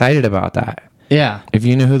get excited about that Yeah. if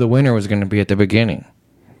you knew who the winner was going to be at the beginning?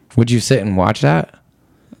 Would you sit and watch that?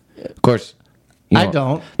 Of course, I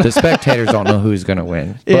don't. The spectators don't know who's going to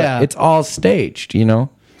win. But Yeah. it's all staged, you know?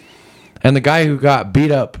 And the guy who got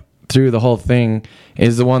beat up through the whole thing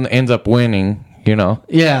is the one that ends up winning, you know?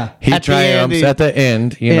 Yeah. He At the end, triumphs at the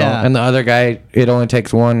end, you know, Yeah. and the other guy, it only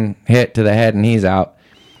takes one hit to the head and he's out.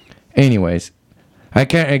 Anyways, I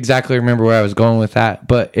can't exactly remember where I was going with that,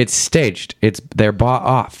 but it's staged. They're bought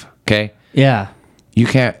off, okay? Yeah. You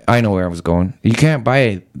can't. I know where I was going. You can't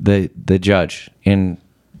buy the judge in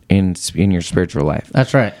your spiritual life.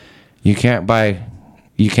 That's right. You can't buy.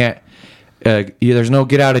 You can't. There's no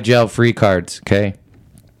get out of jail free cards. Okay,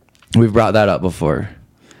 we've brought that up before,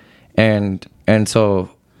 and so,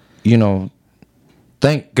 you know,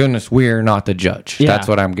 thank goodness we're not the judge. Yeah. That's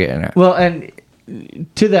what I'm getting at. Well, and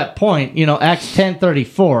to that point, you know, Acts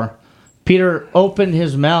 10:34, Peter opened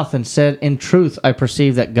his mouth and said, "In truth, I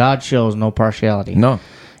perceive that God shows no partiality." No.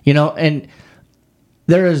 You know, and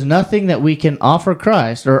there is nothing that we can offer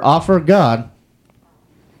Christ or offer God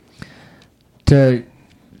to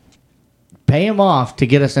pay him off to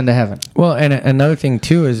get us into heaven. Well, and another thing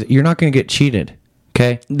too is you're not going to get cheated.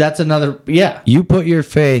 Okay. That's another, yeah. You put your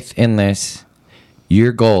faith in this,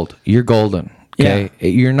 you're gold. You're golden. Okay.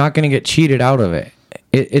 You're not going to get cheated out of it.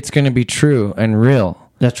 It's going to be true and real.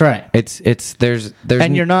 That's right. There's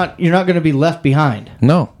And you're not going to be left behind.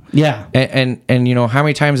 no. Yeah. And you know, how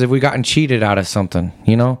many times have we gotten cheated out of something,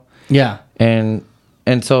 you know? Yeah. And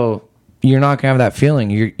so you're not going to have that feeling.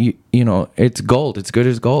 You know, it's gold. It's good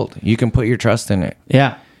as gold. You can put your trust in it.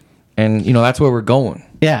 Yeah. And you know, that's where we're going.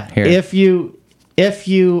 Yeah. Here. If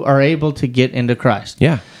you are able to get into Christ.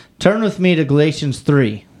 Yeah. Turn with me to Galatians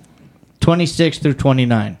 3, 26 through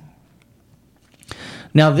 29.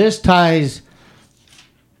 Now this ties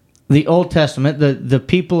the Old Testament, the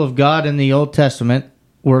people of God in the Old Testament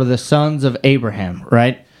were the sons of Abraham,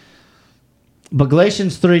 right? But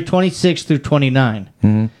Galatians 3, 26 through 29.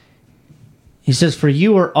 Mm-hmm. He says, "For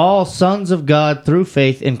you are all sons of God through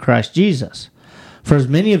faith in Christ Jesus. For as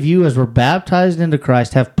many of you as were baptized into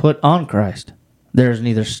Christ have put on Christ. There is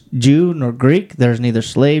neither Jew nor Greek, there is neither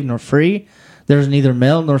slave nor free, there is neither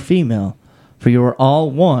male nor female, for you are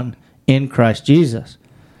all one in Christ Jesus.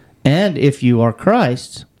 And if you are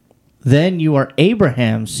Christ's, then you are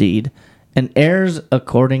Abraham's seed and heirs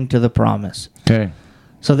according to the promise." Okay.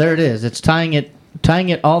 So there it is. It's tying it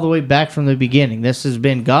all the way back from the beginning. This has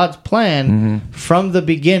been God's plan from the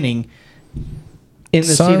beginning in the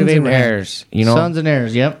seed Sons of and Abraham. heirs, you know? Sons and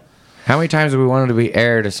heirs, yep. How many times have we wanted to be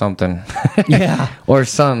heir to something? Yeah. Or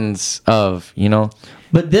sons of, you know?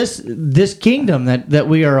 But this kingdom that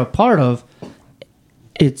we are a part of,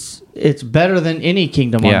 it's better than any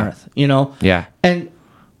kingdom on Yeah. earth, you know? Yeah.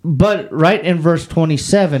 But right in verse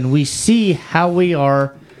 27, we see how we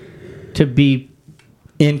are to be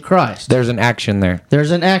in Christ. There's an action there.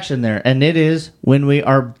 There's an action there, and it is when we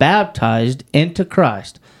are baptized into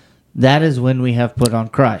Christ. That is when we have put on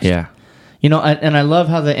Christ. Yeah. You know, and I love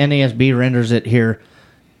how the NASB renders it here.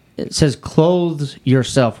 It says, "Clothe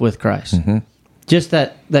yourself with Christ." Mm-hmm. Just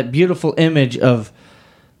that beautiful image of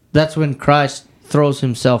that's when Christ throws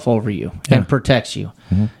himself over you and protects you.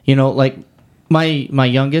 Mm-hmm. You know, like my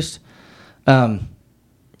youngest,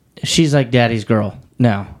 she's like daddy's girl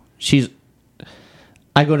now.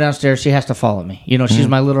 I go downstairs, she has to follow me. You know, she's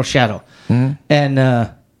my little shadow. Mm-hmm.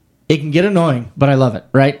 And it can get annoying, but I love it,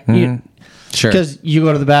 right? Mm-hmm. Sure. Because you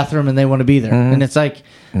go to the bathroom and they want to be there. And it's like,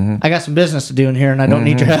 I got some business to do in here and I don't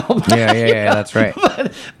need your help. Yeah, that's right.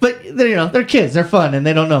 But you know, they're kids, they're fun, and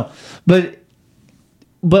they don't know. But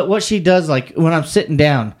what she does, like when I'm sitting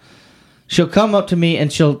down, she'll come up to me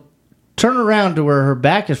and she'll turn around to where her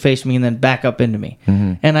back is facing me and then back up into me.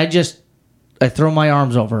 Mm-hmm. And I throw my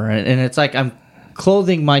arms over her, and it's like I'm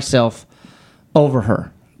clothing myself over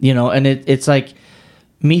her, you know, and it's like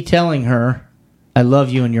me telling her, "I love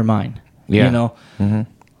you and you're mine." Yeah. You know,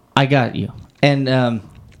 I got you. And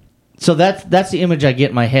so that's the image I get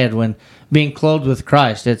in my head when being clothed with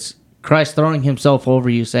Christ. It's Christ throwing himself over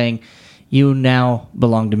you, saying, "You now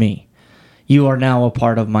belong to me. You are now a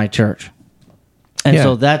part of my church." And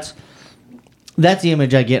so that's the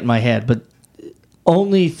image I get in my head. But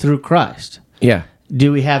only through Christ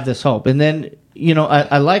do we have this hope. And then, you know,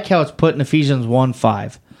 I like how it's put in Ephesians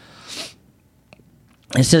 1:5.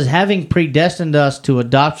 It says, "Having predestined us to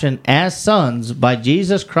adoption as sons by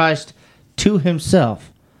Jesus Christ to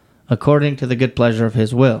himself, according to the good pleasure of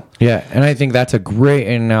his will." Yeah, and I think that's a great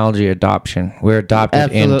analogy, adoption. We're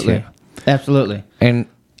adopted into. Absolutely. And,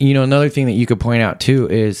 another thing that you could point out too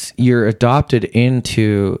is you're adopted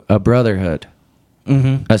into a brotherhood,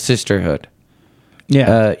 a sisterhood.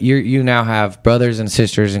 Yeah. You now have brothers and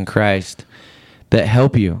sisters in Christ that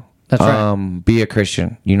help you. That's right. Be a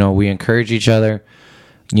Christian. We encourage each other.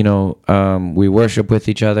 We worship with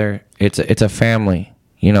each other. It's a family.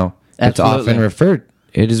 It's often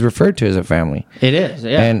it is referred to as a family. It is,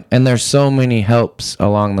 yeah. And there's so many helps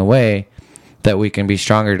along the way that we can be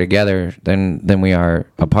stronger together than we are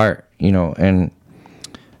apart. And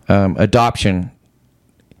adoption.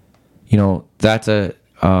 That's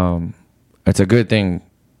a good thing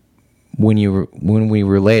when we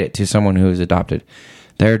relate it to someone who is adopted.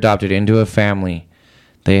 They're adopted into a family.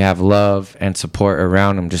 They have love and support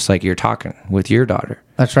around them, just like you're talking with your daughter.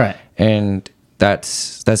 That's right. And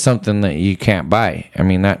that's something that you can't buy. I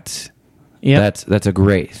mean, that's a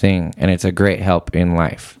great thing, and it's a great help in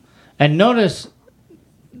life. And notice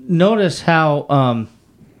how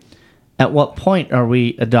at what point are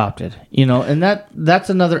we adopted? And that's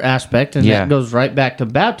another aspect, and that goes right back to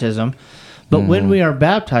baptism. But when we are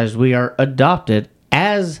baptized, we are adopted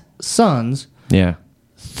as sons. Yeah.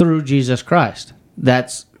 Through Jesus Christ.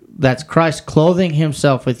 That's Christ clothing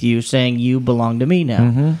himself with you, saying you belong to me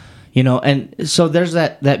now. And so there's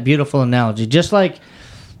that beautiful analogy. Just like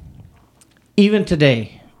even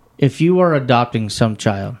today, if you are adopting some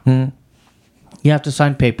child, you have to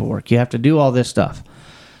sign paperwork. You have to do all this stuff.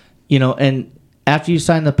 And after you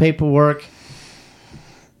sign the paperwork,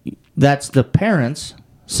 that's the parents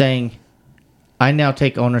saying, I now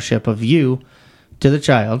take ownership of you to the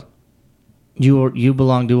child. You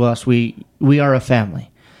belong to us. We are a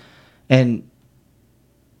family. And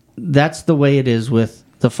that's the way it is with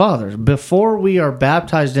the Father. Before we are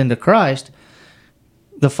baptized into Christ,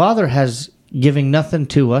 the Father has given nothing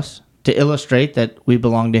to us to illustrate that we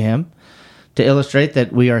belong to him, to illustrate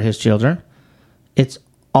that we are his children. It's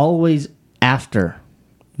always after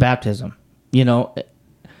baptism.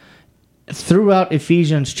 Throughout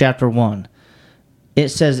Ephesians chapter 1, it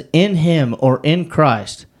says in him or in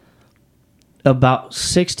Christ about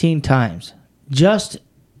 16 times, just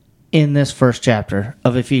in this first chapter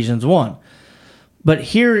of Ephesians 1. But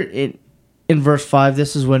here in verse 5,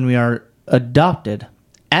 this is when we are adopted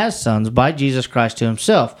as sons by Jesus Christ to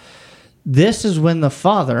himself. This is when the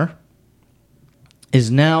Father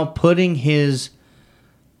is now putting his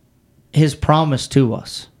promise to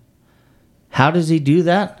us. How does he do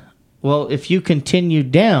that? Well, if you continue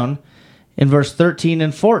down in verse 13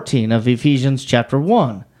 and 14 of Ephesians chapter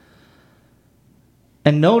 1,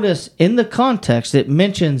 and notice in the context, it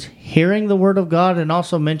mentions hearing the word of God and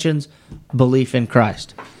also mentions belief in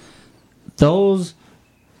Christ. Those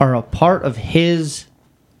are a part of his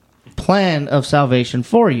plan of salvation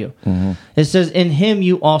for you. It says, in him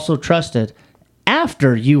you also trusted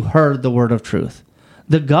after you heard the word of truth,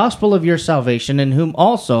 the gospel of your salvation, in whom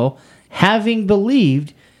also, having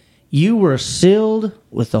believed, you were sealed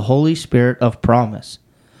with the Holy Spirit of promise,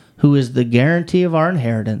 who is the guarantee of our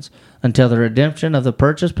inheritance until the redemption of the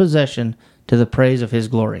purchased possession to the praise of his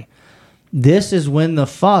glory. This is when the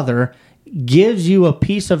Father gives you a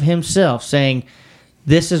piece of himself, saying,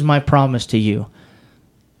 this is my promise to you.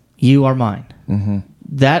 You are mine.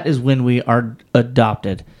 That is when we are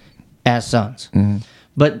adopted as sons.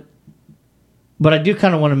 But I do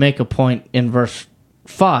kind of want to make a point in verse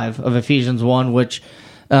 5 of Ephesians 1, which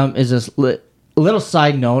is this little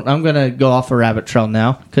side note. I'm going to go off a rabbit trail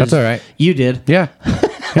now. That's all right. You did. Yeah.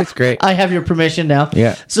 That's great. I have your permission now.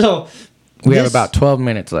 Yeah. So we have about 12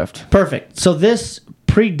 minutes left. Perfect. So this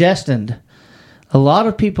predestined, a lot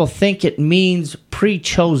of people think it means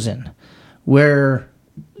pre-chosen, where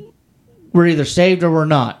we're either saved or we're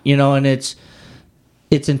not, and it's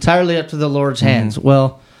entirely up to the Lord's hands.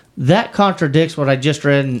 Well, that contradicts what I just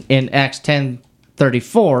read in Acts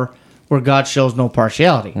 10:34, where God shows no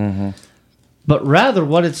partiality. But rather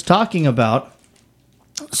what it's talking about,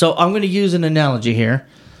 so I'm going to use an analogy here.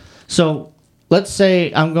 So let's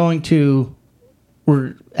say as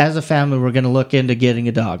a family, we're going to look into getting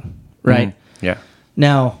a dog, right? Yeah.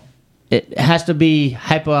 Now, it has to be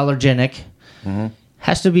hypoallergenic,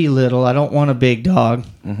 has to be little. I don't want a big dog,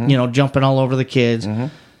 jumping all over the kids.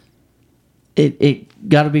 It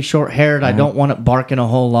got to be short-haired. I don't want it barking a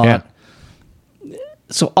whole lot. Yeah.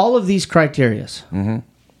 So all of these criterias,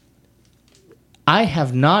 I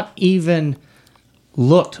have not even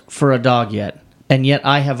looked for a dog yet, and yet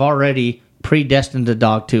I have already predestined a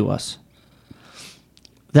dog to us.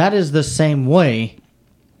 That is the same way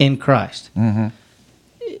in Christ.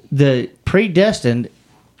 The predestined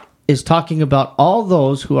is talking about all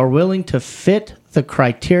those who are willing to fit the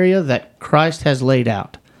criteria that Christ has laid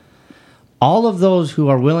out. All of those who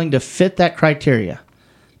are willing to fit that criteria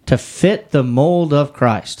to fit the mold of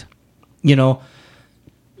Christ. You know,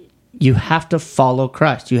 you have to follow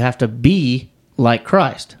Christ. You have to be like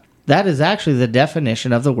Christ. That is actually the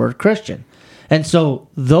definition of the word Christian. And so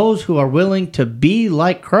those who are willing to be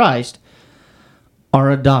like Christ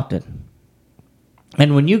are adopted.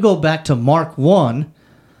 And when you go back to Mark 1,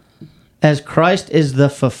 as Christ is the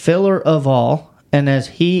fulfiller of all, and as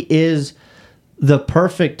he is the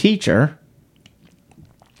perfect teacher,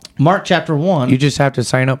 Mark chapter 1... You just have to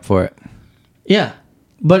sign up for it. Yeah.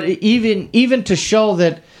 But even to show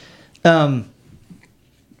that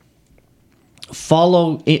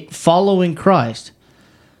following Christ,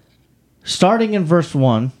 starting in verse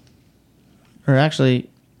 1, or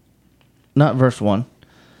actually, not verse 1,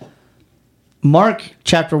 Mark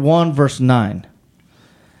chapter 1, verse 9.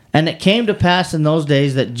 And it came to pass in those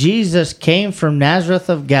days that Jesus came from Nazareth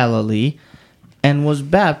of Galilee and was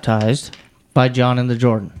baptized by John in the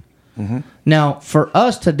Jordan. Mm-hmm. Now, for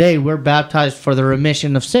us today, we're baptized for the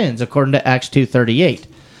remission of sins, according to Acts 2:38.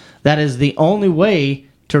 That is the only way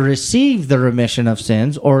to receive the remission of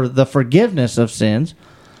sins or the forgiveness of sins.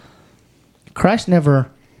 Christ never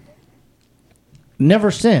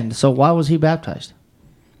sinned, so why was he baptized?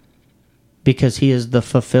 Because he is the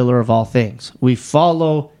fulfiller of all things. We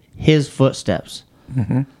follow his footsteps.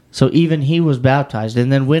 Mm-hmm. So even he was baptized.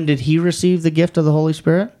 And then when did he receive the gift of the Holy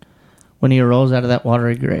Spirit? When he arose out of that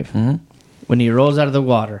watery grave. Mm-hmm. When he arose out of the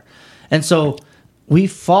water. And so we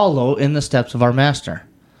follow in the steps of our master.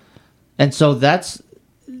 And so that's,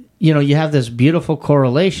 you have this beautiful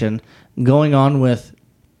correlation going on with,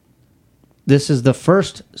 this is the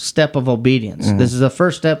first step of obedience. Mm-hmm. This is the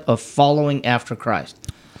first step of following after Christ.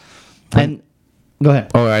 And go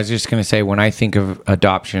ahead. Oh, I was just going to say, when I think of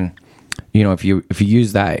adoption, if you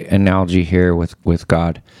use that analogy here with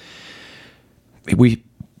God, we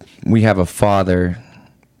have a father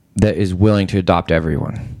that is willing to adopt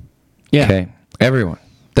everyone. Yeah. Okay? Everyone.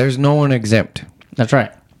 There's no one exempt. That's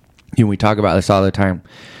right. We talk about this all the time.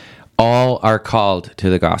 All are called to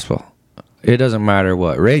the gospel. It doesn't matter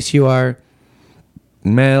what race you are,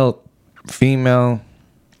 male, female,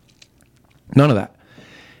 none of that.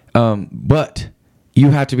 But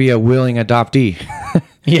you have to be a willing adoptee.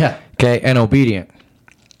 Yeah. Okay, and obedient.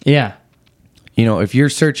 Yeah. If you're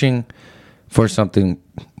searching for something,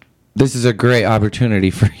 this is a great opportunity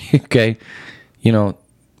for you, okay?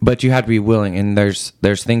 But you have to be willing, and there's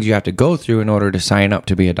things you have to go through in order to sign up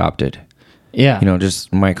to be adopted. Yeah.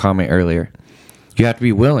 Just my comment earlier. You have to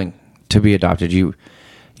be willing to be adopted. You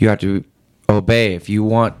have to obey if you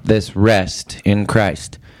want this rest in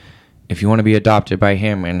Christ. If you want to be adopted by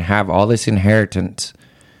him and have all this inheritance,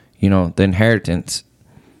 the inheritance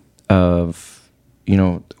of,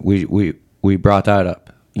 we brought that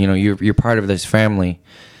up. You're part of this family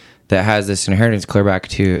that has this inheritance clear back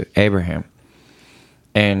to Abraham.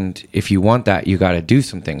 And if you want that, you got to do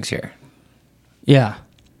some things here. Yeah.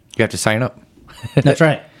 You have to sign up. That's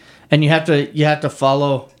right. And you have to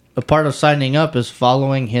follow. A part of signing up is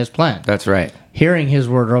following his plan. That's right. Hearing his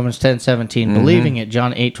word, Romans 10:17, mm-hmm. Believing it,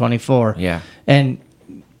 John 8:24. Yeah. And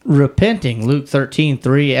repenting, Luke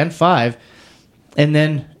 13:3 and 5, and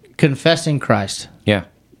then confessing Christ. Yeah.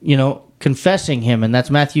 Confessing him, and that's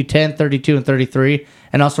Matthew 10:32 and 33,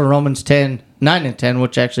 and also Romans 10:9 and 10,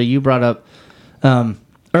 which actually you brought up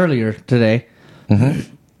earlier today.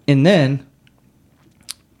 Mm-hmm. And then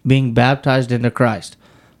being baptized into Christ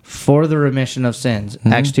for the remission of sins,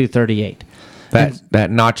 mm-hmm. Acts 2:38.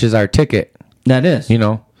 That notches our ticket. That is.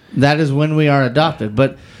 That is when we are adopted.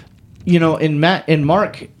 But, in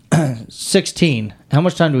Mark 16, how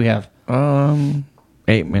much time do we have?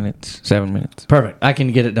 8 minutes, 7 minutes. Perfect. I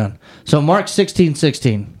can get it done. So Mark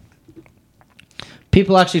 16:16.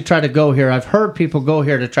 People actually try to go here. I've heard people go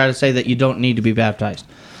here to try to say that you don't need to be baptized.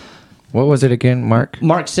 What was it again, Mark?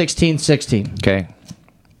 Mark 16:16. Okay.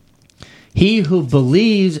 He who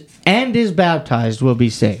believes and is baptized will be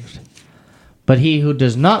saved, but he who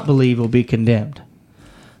does not believe will be condemned.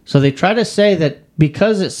 So they try to say that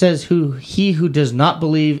because it says he who does not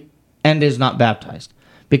believe and is not baptized,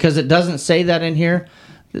 because it doesn't say that in here,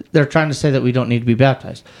 they're trying to say that we don't need to be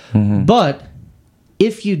baptized. Mm-hmm. But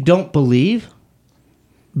if you don't believe,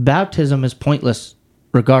 baptism is pointless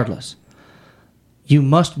regardless. You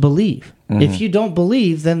must believe. Mm-hmm. If you don't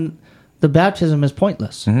believe, then the baptism is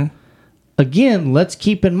pointless. Mm-hmm. Again, let's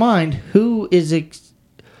keep in mind who is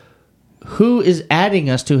adding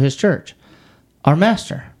us to his church. Our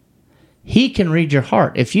master. He can read your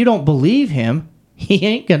heart. If you don't believe him, he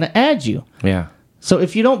ain't going to add you. Yeah. So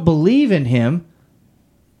if you don't believe in him,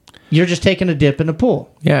 you're just taking a dip in the pool.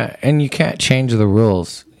 Yeah, and you can't change the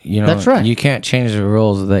rules. That's right. You can't change the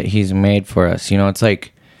rules that he's made for us. It's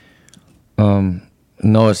like,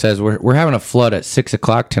 Noah says, we're having a flood at 6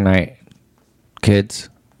 o'clock tonight. Kids,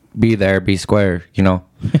 be there, be square,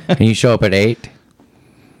 and you show up at 8.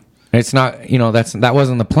 It's not, that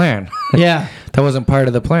wasn't the plan. Yeah. That wasn't part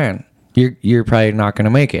of the plan. You're probably not going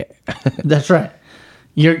to make it. That's right.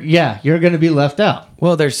 You're going to be left out.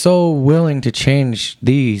 Well, they're so willing to change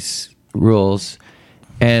these rules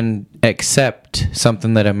and accept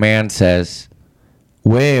something that a man says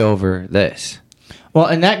way over this. Well,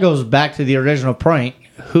 and that goes back to the original point.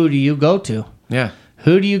 Who do you go to? Yeah.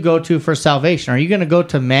 Who do you go to for salvation? Are you going to go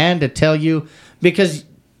to man to tell you? Because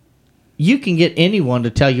you can get anyone to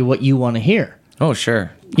tell you what you want to hear. Oh,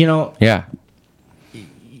 sure. Yeah.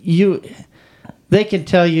 They can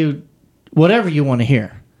tell you whatever you want to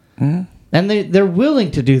hear. Mm-hmm. And they're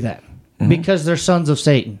willing to do that because they're sons of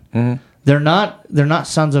Satan. Mm-hmm. They're not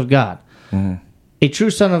sons of God. Mm-hmm. A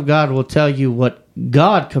true son of God will tell you what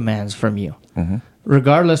God commands from you,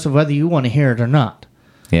 regardless of whether you want to hear it or not.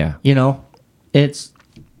 Yeah. It's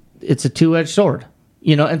a two-edged sword.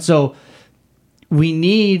 And so we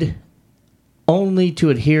need only to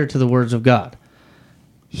adhere to the words of God.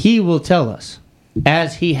 He will tell us,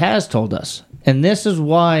 as he has told us. And this is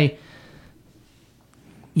why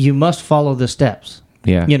you must follow the steps.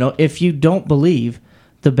 Yeah. If you don't believe,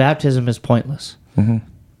 the baptism is pointless. Mm-hmm.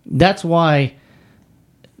 That's why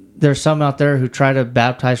there's some out there who try to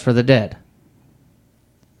baptize for the dead.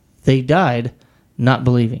 They died not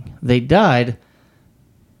believing. They died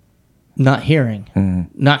not hearing,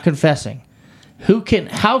 not confessing.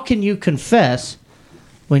 How can you confess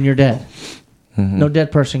when you're dead? Mm-hmm. No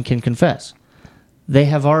dead person can confess. They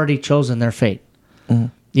have already chosen their fate.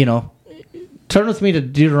 Mm-hmm. Turn with me to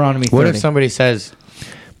Deuteronomy 30. What if somebody says,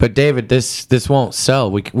 but David, this won't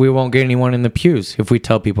sell. We won't get anyone in the pews if we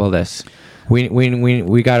tell people this. We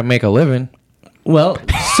got to make a living. Well,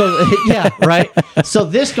 so yeah, right. So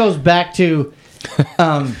this goes back to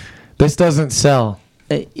this doesn't sell.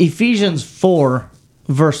 Ephesians 4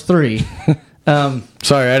 verse 3.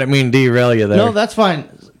 Sorry, I didn't mean to derail you there. No, that's fine.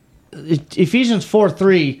 Ephesians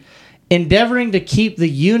 4:3, endeavoring to keep the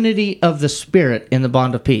unity of the Spirit in the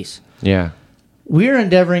bond of peace. Yeah. We're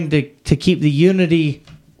endeavoring to keep the unity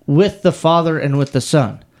with the Father and with the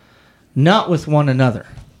Son, not with one another.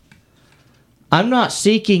 I'm not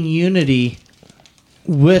seeking unity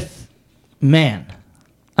with man.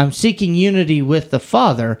 I'm seeking unity with the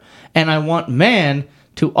Father, and I want man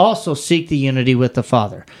to also seek the unity with the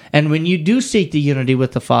Father. And when you do seek the unity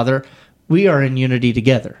with the Father, we are in unity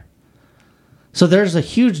together. So there's a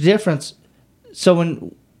huge difference.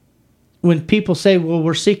 So when people say, well,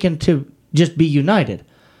 we're seeking to just be united.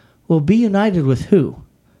 Well, be united with who?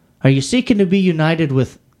 Are you seeking to be united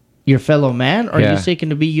with your fellow man, or are you seeking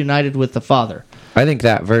to be united with the Father? I think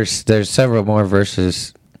that verse, there's several more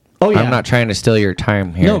verses. Oh, yeah. I'm not trying to steal your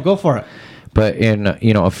time here. No, go for it. But in,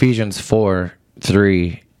 Ephesians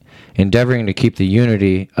 4:3, endeavoring to keep the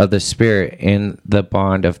unity of the Spirit in the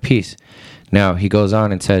bond of peace. Now, he goes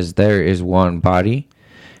on and says, there is one body,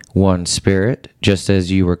 one Spirit, just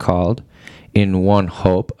as you were called, in one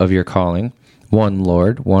hope of your calling, one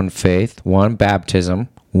Lord, one faith, one baptism,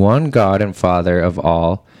 one God and Father of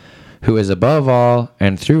all, who is above all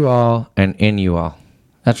and through all and in you all.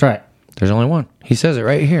 That's right. There's only one. He says it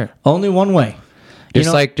right here. Only one way.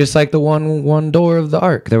 Just like the one door of the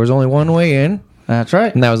ark. There was only one way in. That's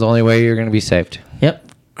right. And that was the only way you're going to be saved.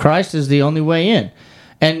 Yep. Christ is the only way in.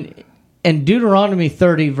 And in Deuteronomy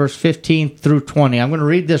 30, verse 15 through 20, I'm going to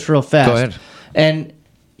read this real fast. Go ahead. And,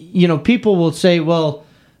 people will say, well,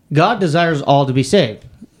 God desires all to be saved.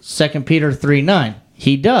 2 Peter 3:9.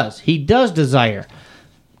 He does. He does desire.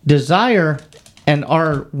 Desire and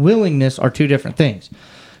our willingness are two different things.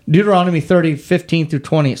 Deuteronomy 30, 15 through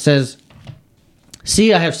 20, it says,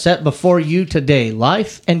 see, I have set before you today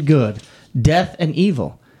life and good, death and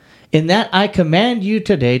evil. In that I command you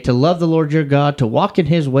today to love the Lord your God, to walk in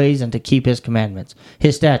his ways, and to keep his commandments,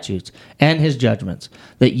 his statutes, and his judgments,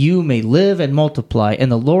 that you may live and multiply,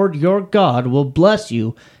 and the Lord your God will bless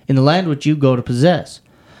you in the land which you go to possess.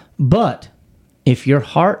 But if your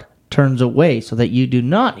heart turns away so that you do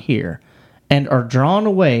not hear, and are drawn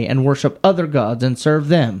away and worship other gods and serve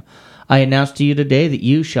them, I announce to you today that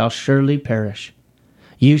you shall surely perish.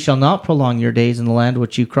 You shall not prolong your days in the land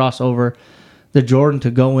which you cross over the Jordan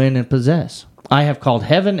to go in and possess. I have called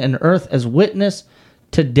heaven and earth as witness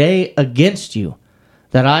today against you,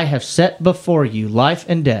 that I have set before you life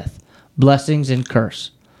and death, blessings and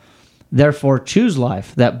curse. Therefore choose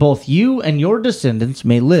life, that both you and your descendants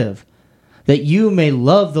may live, that you may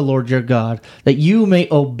love the Lord your God, that you may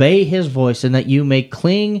obey his voice, and that you may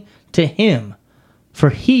cling to him For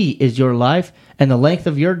he is your life and the length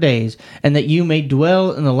of your days, and that you may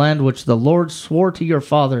dwell in the land which the Lord swore to your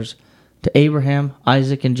fathers, to Abraham,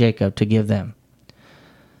 Isaac, and Jacob, to give them.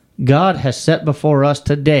 God has set before us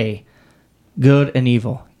today good and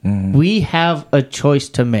evil. Mm-hmm. We have a choice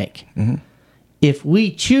to make. Mm-hmm. If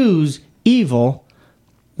we choose evil,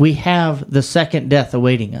 we have the second death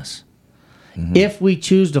awaiting us. Mm-hmm. If we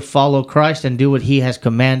choose to follow Christ and do what he has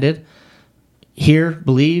commanded, hear,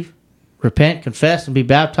 believe, repent, confess, and be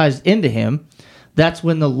baptized into him, that's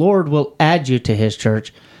when the Lord will add you to his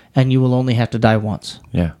church, and you will only have to die once.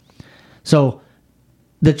 Yeah. So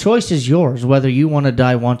the choice is yours, whether you want to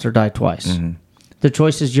die once or die twice. Mm-hmm. The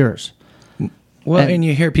choice is yours. Well, and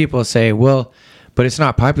you hear people say, well, but it's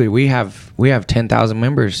not popular. We have 10,000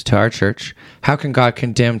 members to our church. How can God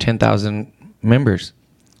condemn 10,000 members?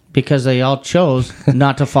 Because they all chose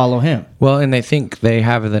not to follow him. Well, and they think they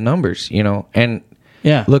have the numbers, and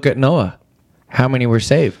look at Noah. How many were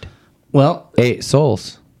saved? Well, 8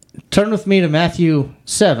 souls. Turn with me to Matthew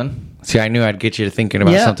 7. See, I knew I'd get you to thinking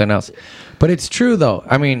about something else. But it's true, though.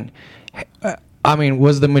 I mean,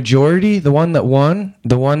 was the majority the one that won,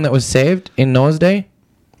 the one that was saved in Noah's day?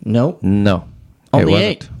 Nope. No. Only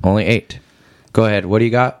 8. Only 8. Go ahead. What do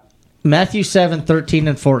you got? Matthew 7, 13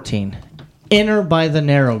 and 14. Enter by the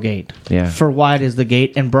narrow gate. Yeah. For wide is the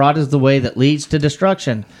gate, and broad is the way that leads to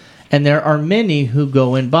destruction. And there are many who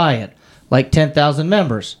go in by it, like 10,000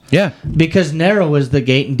 members. Yeah. Because narrow is the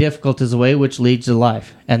gate, and difficult is the way which leads to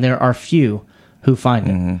life. And there are few who find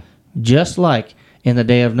it. Mm-hmm. Just like in the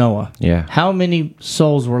day of Noah. Yeah. How many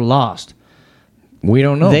souls were lost? We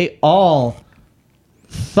don't know. They all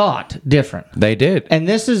thought different. They did. And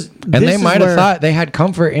they might have thought they had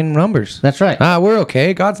comfort in numbers. That's right. We're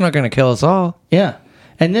okay. God's not going to kill us all. Yeah.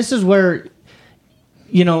 And this is where,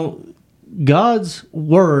 God's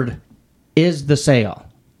word is the say-all.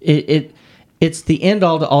 It's the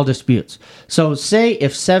end-all to all disputes. So say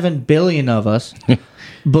if 7 billion of us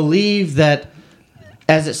believe that,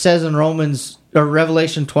 as it says in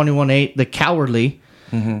Revelation 21:8, the cowardly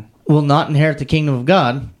will not inherit the kingdom of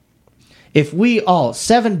God. If we all,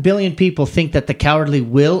 7 billion people, think that the cowardly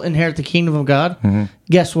will inherit the kingdom of God,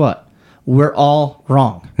 guess what? We're all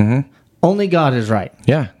wrong. Mm-hmm. Only God is right.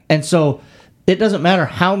 Yeah. And so it doesn't matter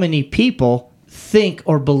how many people think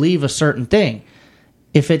or believe a certain thing.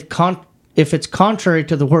 If it's contrary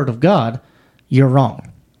to the word of God, you're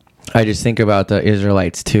wrong. I just think about the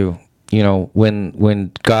Israelites too.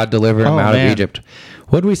 When God delivered them out of Egypt.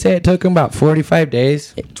 What did we say it took them? About 45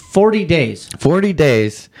 days? 40 days. 40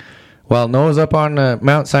 days. Well, Noah's up on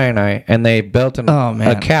Mount Sinai, and they built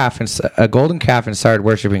a calf, a golden calf, and started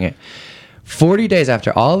worshiping it. 40 days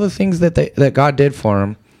after all the things that God did for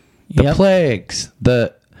them, the plagues,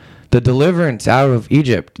 the deliverance out of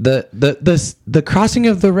Egypt, the crossing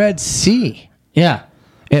of the Red Sea. Yeah.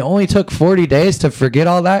 It only took 40 days to forget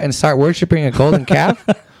all that and start worshiping a golden calf.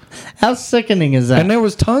 How sickening is that? And there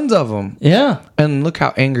was tons of them. Yeah. And look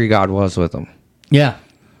how angry God was with them. Yeah.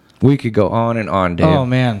 We could go on and on, Dave. Oh,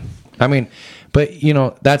 man. I mean, but,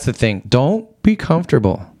 that's the thing. Don't be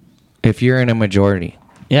comfortable if you're in a majority.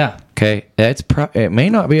 Yeah. Okay? It may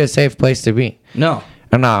not be a safe place to be. No.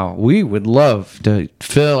 And now, we would love to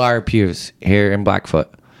fill our pews here in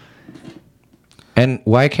Blackfoot. And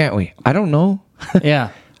why can't we? I don't know. Yeah.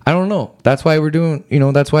 I don't know. That's why we're doing,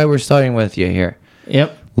 that's why we're studying with you here.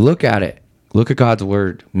 Yep. Look at it. Look at God's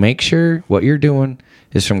word. Make sure what you're doing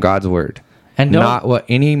is from God's word. And not what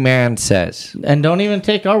any man says. And don't even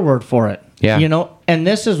take our word for it. Yeah. And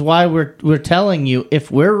this is why we're telling you,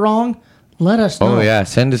 if we're wrong, let us know. Oh, yeah.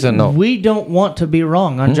 Send us a note. We don't want to be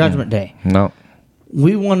wrong on Judgment Day. No.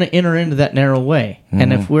 We want to enter into that narrow way.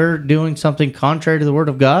 And if we're doing something contrary to the word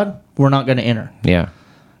of God, we're not going to enter. Yeah.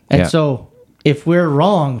 And so if we're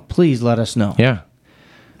wrong, please let us know. Yeah.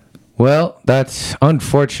 Well, that's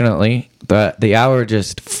unfortunately the hour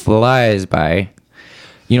just flies by.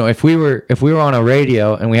 If we were on a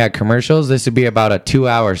radio and we had commercials, this would be about a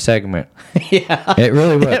 2-hour segment. Yeah, it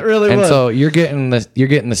really would. It really would. And so you're getting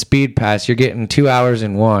the speed pass. You're getting 2 hours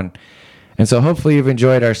in one. And so hopefully you've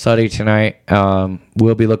enjoyed our study tonight.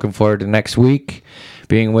 We'll be looking forward to next week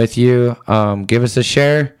being with you. Give us a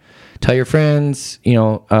share. Tell your friends.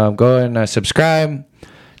 Go and subscribe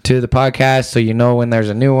to the podcast so you know when there's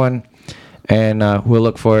a new one. And we'll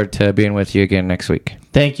look forward to being with you again next week.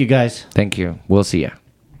 Thank you, guys. Thank you. We'll see you.